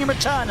find something in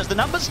return as the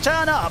numbers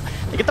turn up.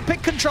 They get the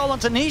pick control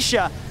onto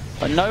Nisha,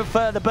 but no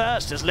further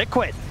burst as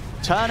Liquid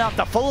turn up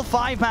the full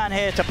 5-man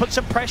here to put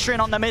some pressure in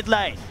on the mid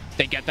lane.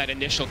 They get that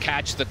initial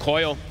catch, the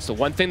coil. It's the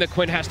one thing that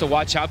Quinn has to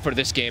watch out for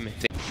this game.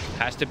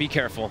 Has to be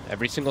careful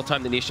every single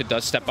time the Nisha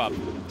does step up.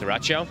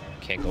 Duracho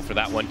can't go for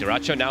that one.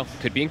 Duracho now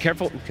could be in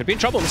trouble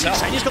himself.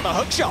 Insania's got the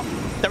hook shot.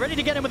 They're ready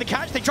to get him with the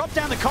catch. They drop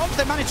down the cogs.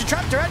 They manage to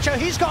trap Duracho.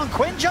 He's gone.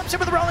 Quinn jumps in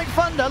with the Rolling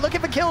Thunder, looking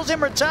for kills in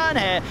return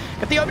here.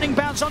 Get the opening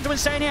bounce onto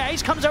Insania.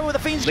 Ace comes over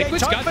with the Fiend's Gate.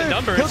 Liquid's got the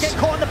numbers. He'll get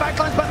caught in the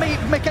backlines by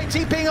Mickey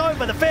TPing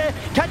over. The Fear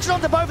catches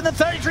onto both of them.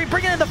 33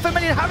 bringing in the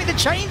Familiar, having the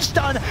chain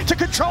stun to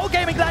control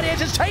Gaimin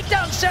Gladiators, take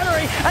down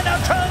Celery, and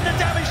now turn the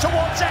damage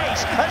towards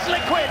Ace. As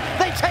Liquid,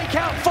 they take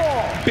out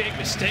 4. Big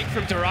mistake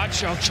from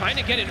Duracho, trying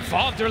to get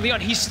involved early on.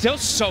 He's still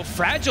so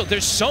fragile.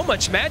 There's so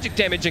much magic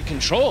damage and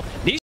control.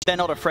 They're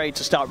not afraid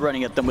to start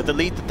running at them with the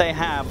lead that they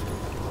have.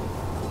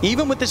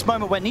 Even with this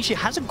moment where Nishi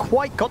hasn't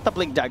quite got the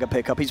Blink Dagger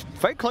pickup, he's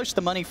very close to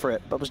the money for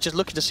it, but was just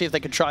looking to see if they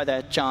could try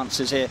their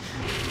chances here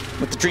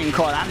with the Dream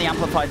Coil and the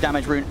Amplified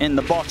Damage rune in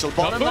the bottle.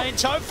 Bottom lane,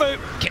 Tofu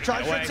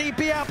tries for a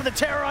TP out, but the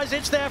Terrorize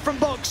Itch there from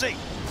Boxy.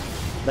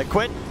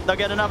 Liquid, they'll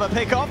get another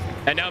pick off.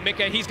 And now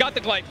Mickey, he's got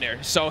the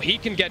Gleipnir, so he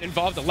can get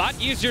involved a lot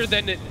easier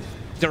than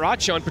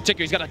Duracho in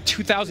particular. He's got a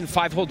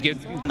 2005 hold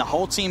give. And the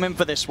whole team in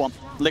for this one.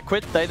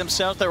 Liquid, they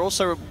themselves, they're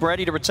also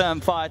ready to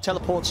return fire.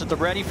 Teleports at the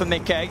ready for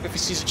Mickey if he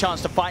sees a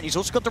chance to fight. He's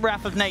also got the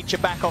Wrath of Nature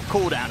back off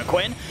cooldown.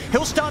 Quinn,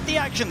 he'll start the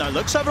action though.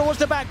 Looks over towards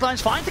the backlines,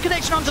 finds the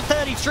connection onto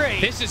 33.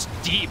 This is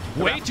deep,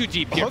 way too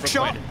deep here Hook for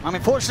shot. Quinn. I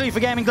mean, fortunately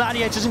for Gaimin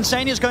Gladiators,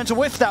 Insania's going to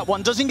whiff that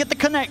one. Doesn't get the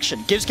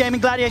connection. Gives Gaimin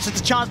Gladiators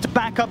the chance to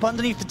back up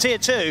underneath the tier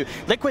 2.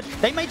 Liquid,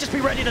 they may just be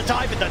ready to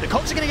dive it though. The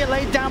cogs are going to get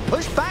laid down,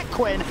 push back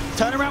Quinn.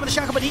 Turn around with the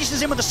shackle, but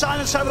Isha's in with the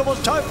silence over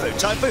towards Tofu.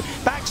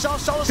 Tofu backs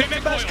off, Solar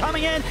Second Burst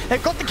coming in.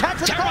 They've got the catch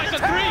with the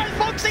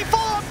Foxy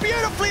fall up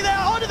beautifully there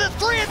onto the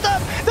 3 of them.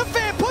 The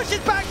Fear pushes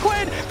back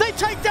Quinn. They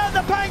take down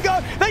the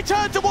Pango. They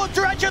turn towards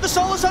Duracho. The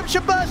Soul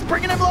Assumption Burst,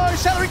 bringing him low.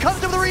 Celery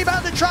comes in with the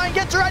rebound to try and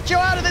get Duracho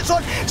out of this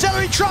one.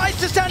 Celery tries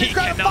to stand his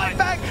ground and fight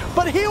back,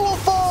 but he will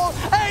fall.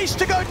 Ace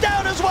to go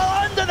down as well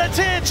under the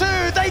tier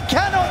 2. They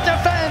cannot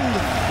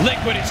defend.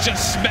 Liquid is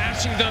just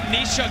smashing them.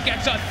 Nisha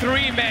gets a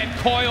 3-man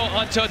coil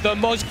onto the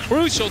most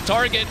crucial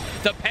target.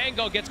 The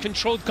Pango gets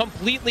controlled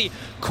completely.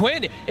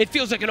 Quinn, it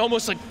feels like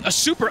almost like a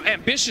super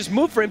ambitious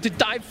move for him to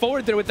dive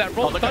forward there with that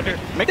Roll of Thunder.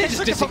 They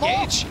just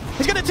disengage.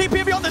 He's going to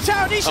TP beyond the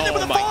tower. Nisha's in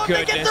with the forward.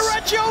 They get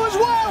Duracho as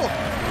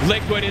well.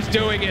 Liquid is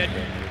doing it.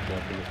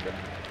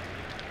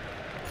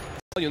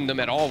 Them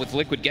at all with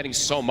Liquid getting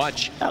so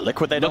much.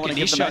 Liquid, they don't want to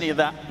give them any of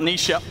that.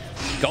 Nisha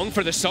going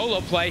for the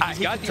solo play. He's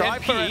got the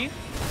MP.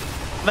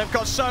 They've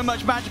got so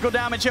much magical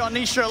damage here on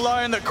Nisha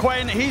alone that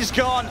Quinn, he's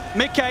gone.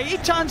 Mickey, he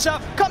turns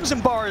up, comes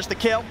and borrows the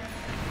kill.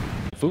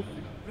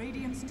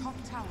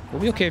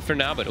 We'll be okay for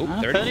now, but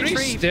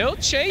 33 still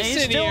chasing here.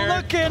 He's still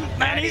looking,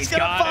 and he's going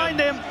to find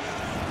him.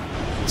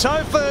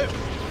 Tofu,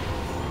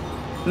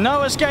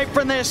 no escape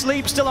from this.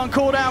 Leap still on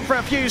cooldown for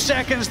a few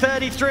seconds.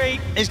 33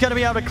 is going to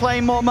be able to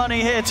claim more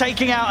money here,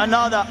 taking out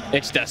another.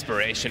 It's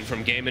desperation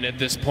from Gaimin at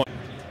this point.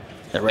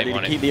 They're ready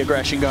to keep the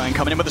aggression going,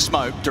 coming in with the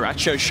smoke.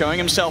 Duracho showing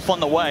himself on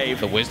the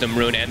wave. The Wisdom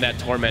Rune and that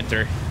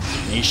Tormentor.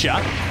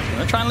 Nisha,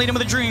 gonna try and lead him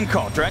with a Dream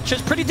Coil.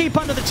 Duracho's pretty deep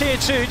under the tier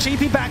 2.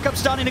 TP backup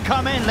starting to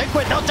come in.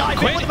 Liquid, they'll dive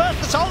in with the burst,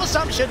 the Soul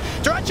Assumption.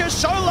 Duracho's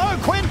so low.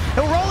 Quinn,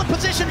 he'll roll in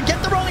position,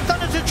 get the Rolling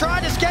Thunder to try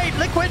and escape.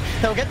 Liquid,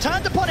 they'll get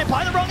turned upon it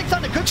by the Rolling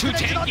Thunder. Good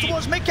connection on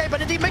towards Mickey,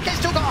 but indeed Mickey's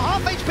still got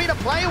half HP to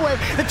play with.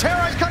 The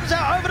Terrorize comes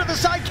out over to the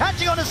side,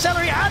 catching on to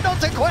Celery and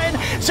onto Quinn.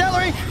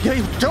 Celery,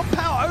 he'll jump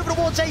out over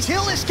towards Ace.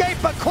 He'll escape,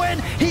 but Quinn,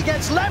 he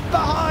gets left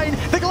behind.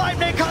 The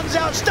Gleipnir comes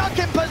out, stuck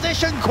in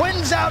position.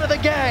 Quinn's out of the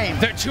game.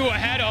 They're 2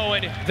 ahead,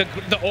 Owen.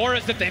 The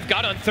auras that they've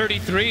got on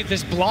 33,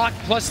 this block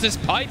plus this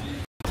pipe.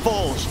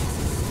 Falls.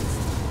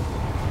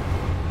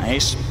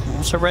 Ace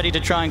also ready to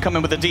try and come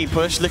in with a deep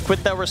push. Liquid,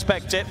 they'll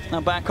respect it.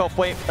 They'll back off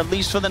wait at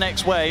least for the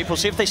next wave. We'll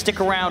see if they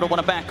stick around or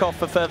want to back off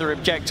for further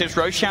objectives.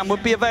 Roshan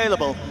would be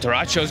available.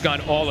 Duracho's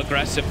gone all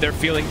aggressive. They're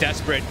feeling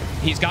desperate.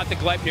 He's got the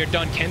Gleipnir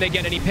done. Can they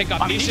get any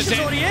pickup? Nisha's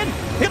already in.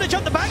 He's going to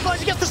jump the backlines.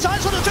 He gets the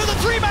side shot to the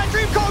 3-man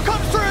Dream Coil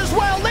comes through as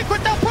well.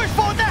 Liquid, they'll push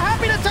forward. They're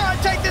happy to try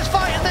and take this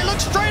fight. And they look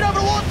straight over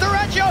towards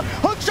Duracho.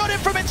 Hook shot in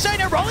from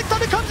Insania. Rolling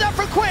Thunder comes out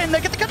from Quinn.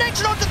 They get the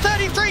connection onto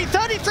 33.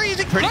 33 is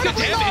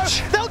incredibly low.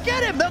 They'll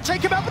get him. They'll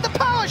take him out with the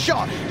power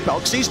shot.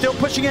 Boxy still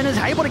pushing in and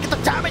is able to get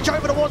the damage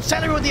over towards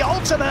Celery with the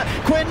ultimate.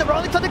 Quinn, the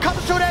Rolling Thunder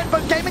comes to an end,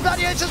 but Gaimin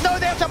Gladiators know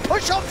they have to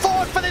push on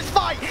forward for this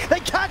fight. They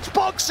catch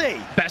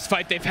Boxy. Best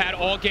fight they've had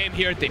all game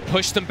here. They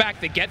push them back.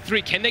 They get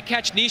 3. Can they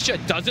catch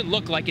Nisha? Doesn't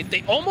look like it.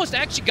 They almost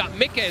actually got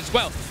Mickey as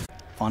well.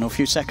 Final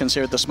few seconds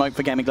here at the smoke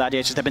for Gaimin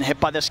Gladiators. They've been hit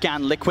by the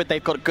scan. Liquid,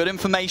 they've got good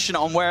information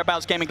on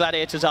whereabouts Gaimin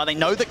Gladiators are. They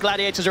know that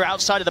Gladiators are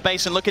outside of the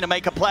base and looking to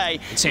make a play.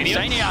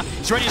 Insania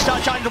is ready to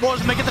start charging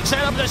towards them. They get the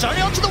setup, but it's only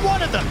onto the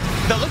one of them.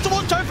 They'll look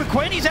towards Tofu.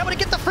 Quinn, he's able to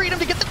get the freedom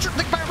to get the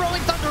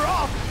Rolling Thunder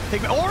off.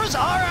 The auras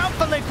are out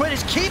for Liquid.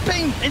 It's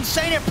keeping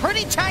Insania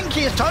pretty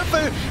tanky as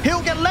Tofu.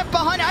 He'll get left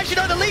behind. As you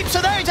know, the leaps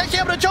are there. He's actually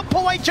able to jump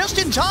away just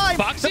in time.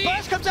 Boxy. The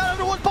burst comes out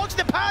over towards Boxy.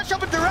 The power shot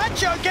for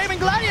Duracho. Gaimin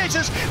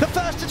Gladiators, the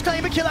first to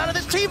claim a kill out of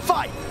this team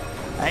fight.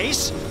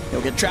 Ace,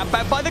 he'll get trapped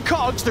back by the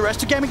cogs. The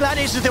rest of Gaimin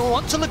Gladiators, they will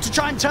want to look to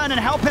try and turn and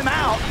help him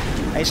out.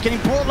 Ace getting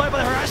brought low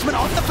by the harassment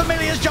on the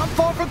Familiars. Jump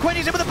forward from Quinn.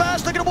 He's in with the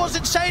burst. Looking towards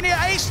Insania.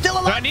 Ace still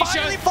alive.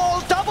 Finally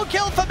falls. Double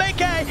kill for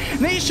Mickey.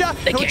 Nisha,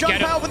 he'll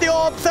jump out with the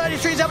orb.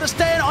 33 is able to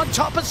stay in on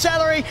top of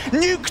Celery.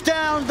 Nuke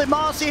down the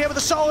Marcy here with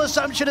the Soul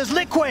Assumption as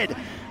Liquid.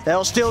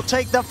 They'll still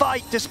take the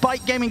fight despite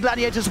Gaimin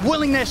Gladiators'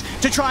 willingness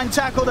to try and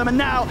tackle them. And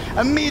now,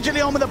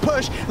 immediately on with a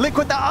push.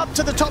 Liquid, they're up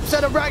to the top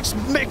set of racks.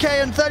 Mickey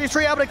and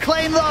 33 able to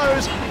claim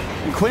those.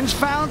 And Quinn's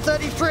found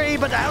 33,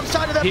 but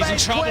outside of the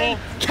base, Quinn,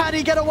 can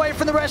he get away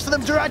from the rest of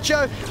them?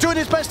 Duracho doing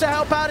his best to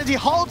help out as he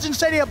holds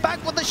Insania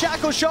back with the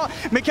shackle shot.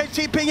 Mickey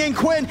TPing in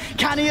Quinn.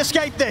 Can he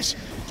escape this?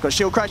 He's got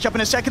shield crash up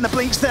in a second. The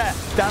blink's there.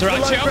 Down to the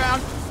low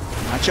ground.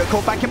 Duracho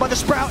caught back in by the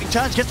Sprout. He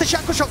turns, gets the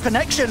shackle shot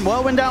connection.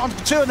 Whirlwind out onto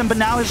the 2 of them, but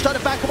now he's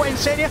started back away.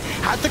 Insania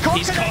has the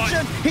cog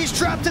connection. He's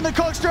trapped in the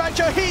cogs.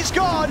 Duracho, he's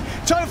gone.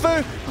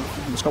 Tofu.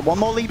 He's got one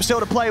more leap still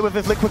to play with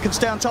if Liquid can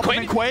stay on top of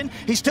him. Quinn,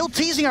 he's still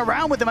teasing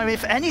around with them. I mean,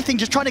 if anything,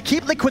 just trying to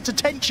keep Liquid's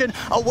attention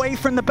away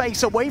from the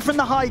base, away from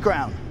the high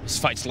ground. This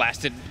fight's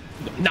lasted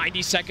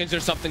 90 seconds or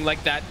something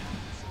like that.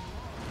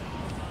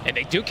 And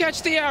they do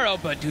catch the arrow,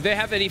 but do they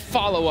have any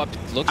follow-up?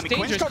 Looks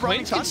dangerous.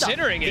 Quinn's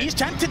considering it. He's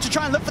tempted to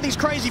try and look for these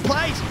crazy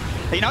plays.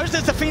 He knows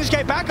there's the Fiend's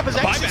Gate backup as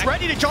Ace is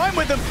ready to join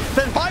with them.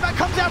 The buyback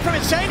comes out from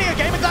Insania.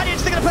 Gaimin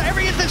Gladiators, they're going to put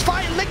everything into this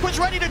fight, and Liquid's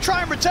ready to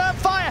try and return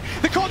fire.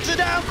 The cogs are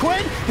down.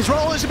 Quinn, his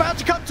roll is about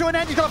to come to an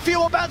end. He's got a few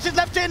more bounces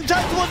left in.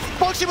 Turns towards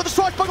Boxy with the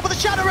swashbuckle, but the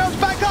Shadow Realm's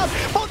back up.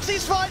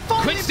 Boxy's fine.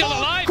 Quinn's still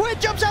alive. Quinn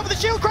jumps out with the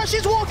shield crash.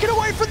 He's walking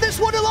away from this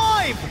one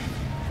alive.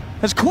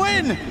 As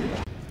Quinn,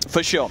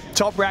 for sure,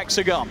 top racks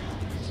are gone.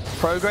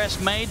 Progress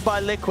made by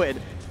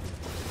Liquid,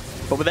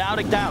 but without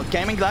a doubt,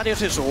 Gaimin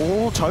Gladiators,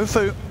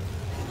 Tofu,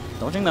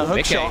 dodging the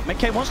hook shot.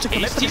 Mickey wants to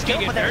commit to this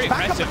kill, but there's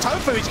back up to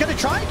Tofu. He's going to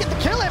try and get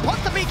the kill here, puts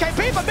the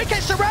BKB, but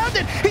Mickey's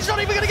surrounded. He's not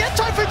even going to get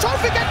Tofu.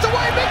 Tofu gets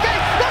away. Mickey,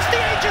 that's the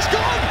age is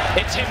gone.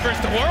 It's him versus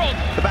the world.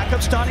 The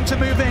backup's starting to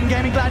move in.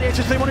 Gaimin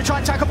Gladiators, they want to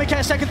try and tackle Mickey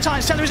a second time.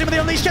 Celery's in with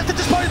the unleash, gets the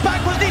dispose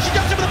backwards. Nisha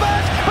jumps in with the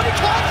burst, but he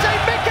can't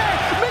save Mickey.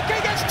 Mickey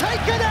gets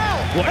taken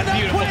out. What a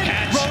beautiful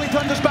catch. Rolling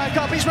Thunder's back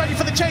up. He's ready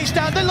for the chase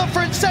down. They look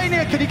for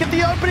Insania. Can he get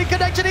the opening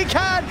connection? He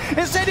can.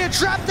 Insania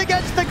trapped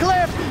against the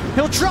cliff.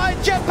 He'll try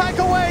and jetpack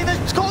away.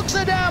 The cogs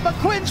are down, but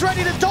Quinn's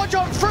ready to dodge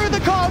on through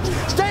the cogs.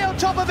 Stay on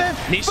top of him.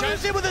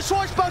 Moves in with a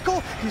swashbuckle.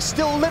 He's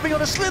still living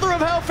on a slither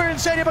of health for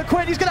Insania, but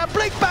Quinn, he's going to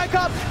blink back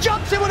up.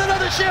 Jumps in with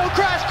another shield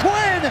crash.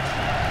 Quinn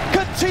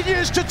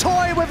continues to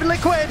toy with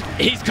Liquid.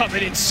 He's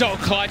coming in so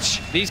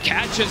clutch. These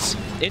catches,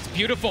 it's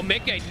beautiful.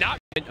 Mickey not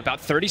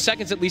about 30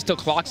 seconds at least till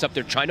clock's up.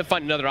 They're trying to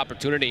find another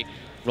opportunity.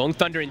 Rolling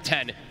Thunder in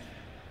 10.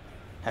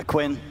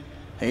 Quinn,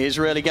 he is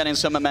really getting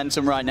some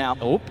momentum right now.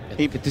 Oh,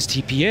 he put this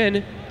TP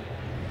in.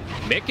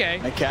 Mickey.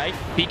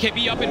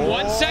 BKB up in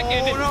 1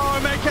 second. Oh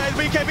no,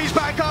 Mickey. BKB's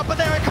back up, but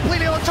they're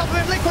completely on top of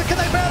him. Liquid, can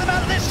they bail them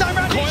out this time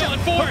around? Coil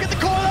and 4. Look at the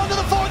coil onto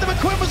the 4 of them, and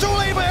Quinn was all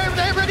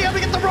ready able to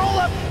get the roll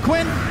up.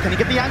 Quinn, can he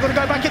get the angle to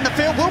go back in the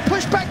field? We'll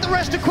push back the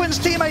rest of Quinn's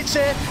teammates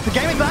here. The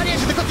Gaimin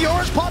Gladiators, they've got the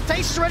auras popped.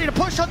 Ace is ready to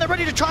push on. They're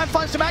ready to try and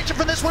find some action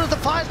from this one as the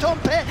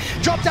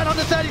FastestFromSEA drop down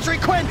onto 33.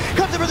 Quinn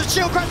comes in with a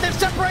shield grab. They've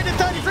separated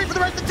 33 from the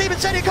rest of the team.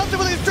 And he comes in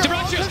with his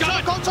Duracio's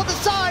gone. On the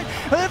side.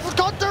 They've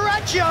got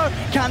Duraccio.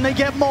 Can they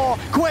get more?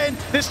 Quinn,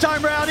 this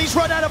time round, he's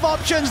run out of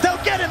options.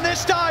 They'll get him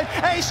this time.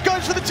 Ace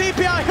goes for the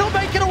TPI. He'll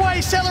make it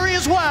away. Celery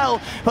as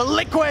well. But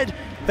Liquid,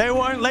 they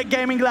won't let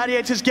Gaimin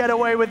Gladiators get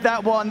away with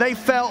that one. They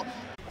felt...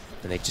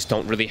 And they just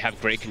don't really have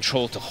great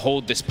control to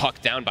hold this puck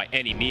down by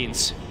any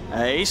means.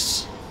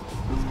 Ace.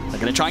 They're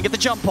going to try and get the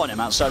jump on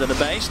him outside of the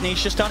base.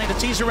 Nisha starting to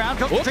tease around.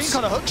 Got the dream,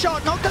 got a hook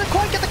shot. Not going to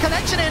quite get the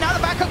connection in. Now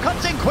the backup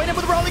comes in. Quinn in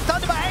with a rolling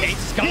thunder by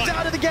Ace. He's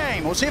out of the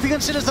game. We'll see if he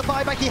considers the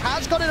buyback. He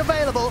has got it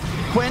available.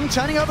 Quinn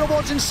turning over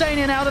towards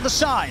Insanian out of the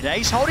side.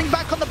 Ace holding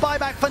back on the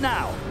buyback for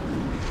now.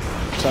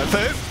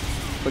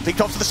 Sofu. Quickly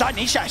tops to the side.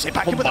 Nisha is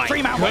back in with a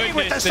 3-man wave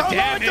with the solo.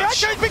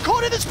 Duracio's been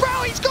caught in the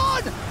sprout. He's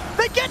gone.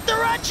 They get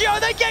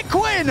Duraccio. They get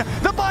Quinn.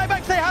 The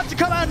buybacks they have to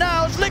come out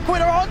now as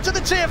Liquid are onto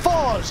the tier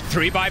 4s.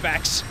 3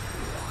 buybacks.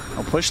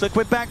 I'll push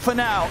Liquid back for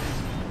now.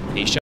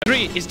 Nisha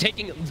 3 is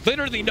taking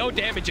literally no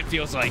damage, it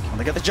feels like.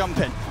 They get the jump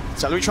in.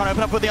 Celery trying to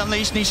open up with the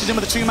Unleash. Nisha's in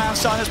with a 2-man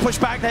silence. Push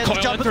back. There's the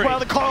jump as well.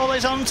 The coil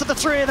is on to the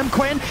 3 of them.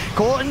 Quinn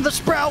caught in the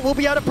sprout. Will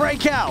be able to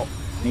break out.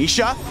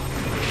 Nisha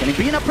getting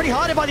beaten up pretty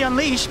hard by the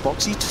Unleash.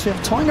 Boxy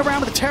toying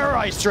around with a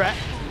terrorized threat.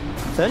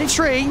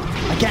 33,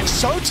 again,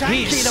 so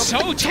tanky.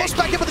 They'll toss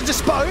back in with the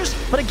Dispose,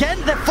 but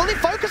again, they're fully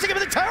focusing him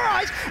with the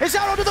Terrorize. It's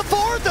out onto the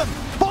 4 of them.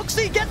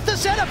 Boxy gets the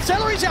setup.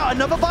 Celery's out.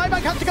 Another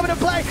buyback has to come into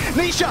play.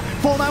 Nisha,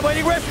 4-man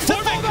waiting rift. The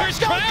 4-man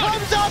start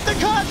comes up. The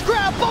Curse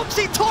grab.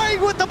 Boxy toying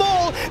with the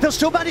ball. They'll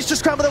still manage to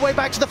scramble their way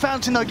back to the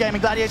fountain, though,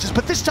 Gaimin Gladiators.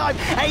 But this time,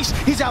 Ace,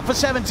 he's out for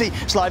 70.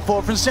 Slide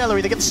forward from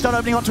Celery. They get the stun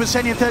opening onto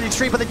Insanian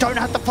 33, but they don't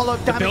have the follow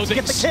damage to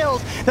get the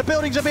kills. The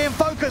buildings are being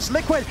focused.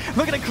 Liquid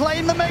looking to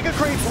claim the Mega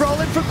Creep.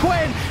 Rolling for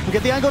Quinn. We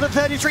get the angle to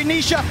 33.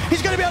 Nisha,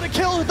 he's going to be able to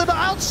kill them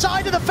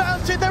outside of the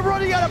fountain. They're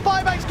running out of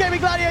buybacks, Gaimin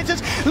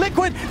Gladiators.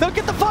 Liquid, they'll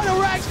get the final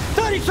rags.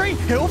 33,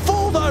 he'll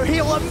fall though.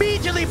 He'll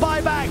immediately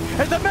buy back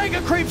as the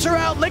Mega Creeps are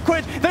out.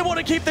 Liquid, they want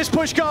to keep this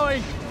push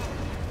going.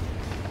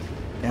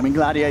 Gaimin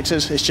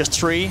Gladiators, it's just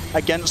 3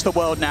 against the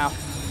world now.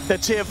 The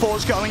tier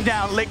 4's going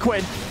down.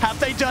 Liquid, have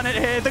they done it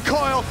here? The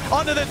coil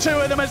onto the 2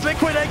 of them as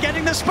Liquid are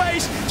getting the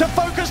space to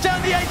focus down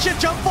the ancient.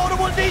 Jump forward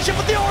towards Nisha,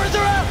 but the auras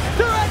are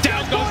out.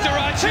 Down goes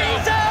Duraccio.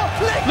 He's out.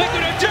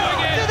 Liquid are doing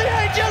it. To the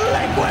ancient.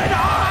 Liquid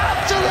are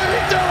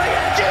absolutely doing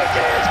it. GG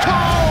is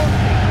cold.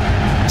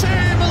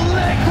 Team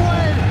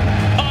Liquid.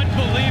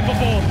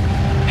 Unbelievable.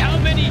 How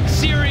many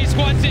series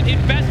was it in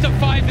best of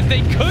 5 that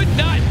they could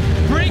not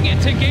bring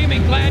it to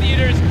Gaimin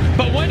Gladiators,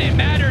 but when it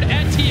mattered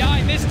at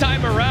TI this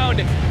time around,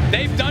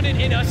 they've done it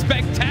in a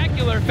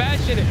spectacular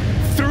fashion.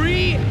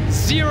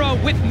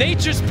 3-0 with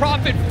Nature's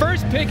Prophet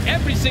first pick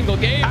every single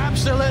game.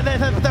 Absolutely,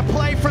 the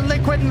play from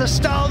Liquid and the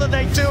style that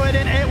they do it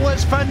in, it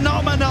was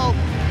phenomenal.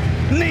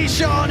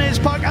 Nisha on his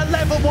puck, a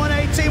level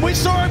 118. We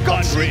saw him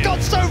got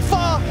so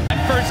far.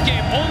 That first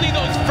game, only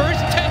those first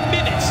 10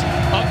 minutes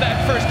of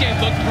that first game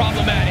looked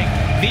problematic.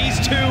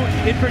 These 2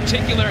 in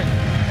particular,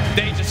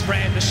 they just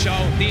ran the show.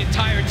 The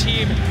entire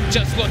team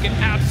just looking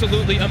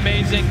absolutely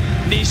amazing.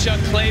 Nisha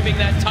claiming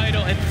that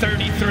title in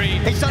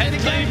 33 and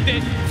claimed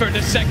it for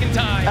the 2nd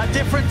time. A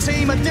different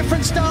team, a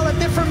different style, a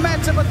different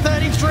meta, but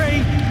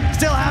 33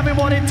 still having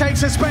what it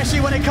takes,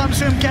 especially when it comes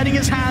to him getting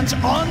his hands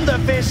on the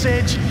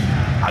Visage.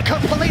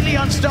 Completely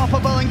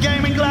unstoppable, and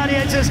Gaimin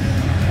Gladiators,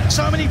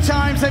 so many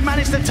times they've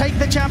managed to take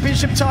the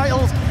championship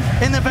titles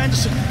in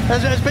events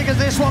as big as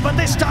this one, but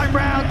this time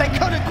round they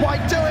couldn't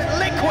quite do it.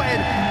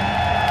 Liquid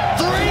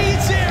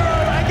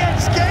 3-0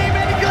 against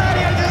Gaimin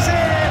Gladiators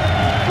here.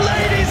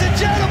 Ladies and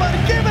gentlemen,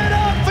 give it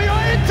up for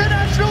your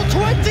International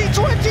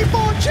 2024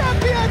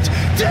 champions,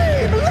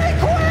 Team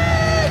Liquid!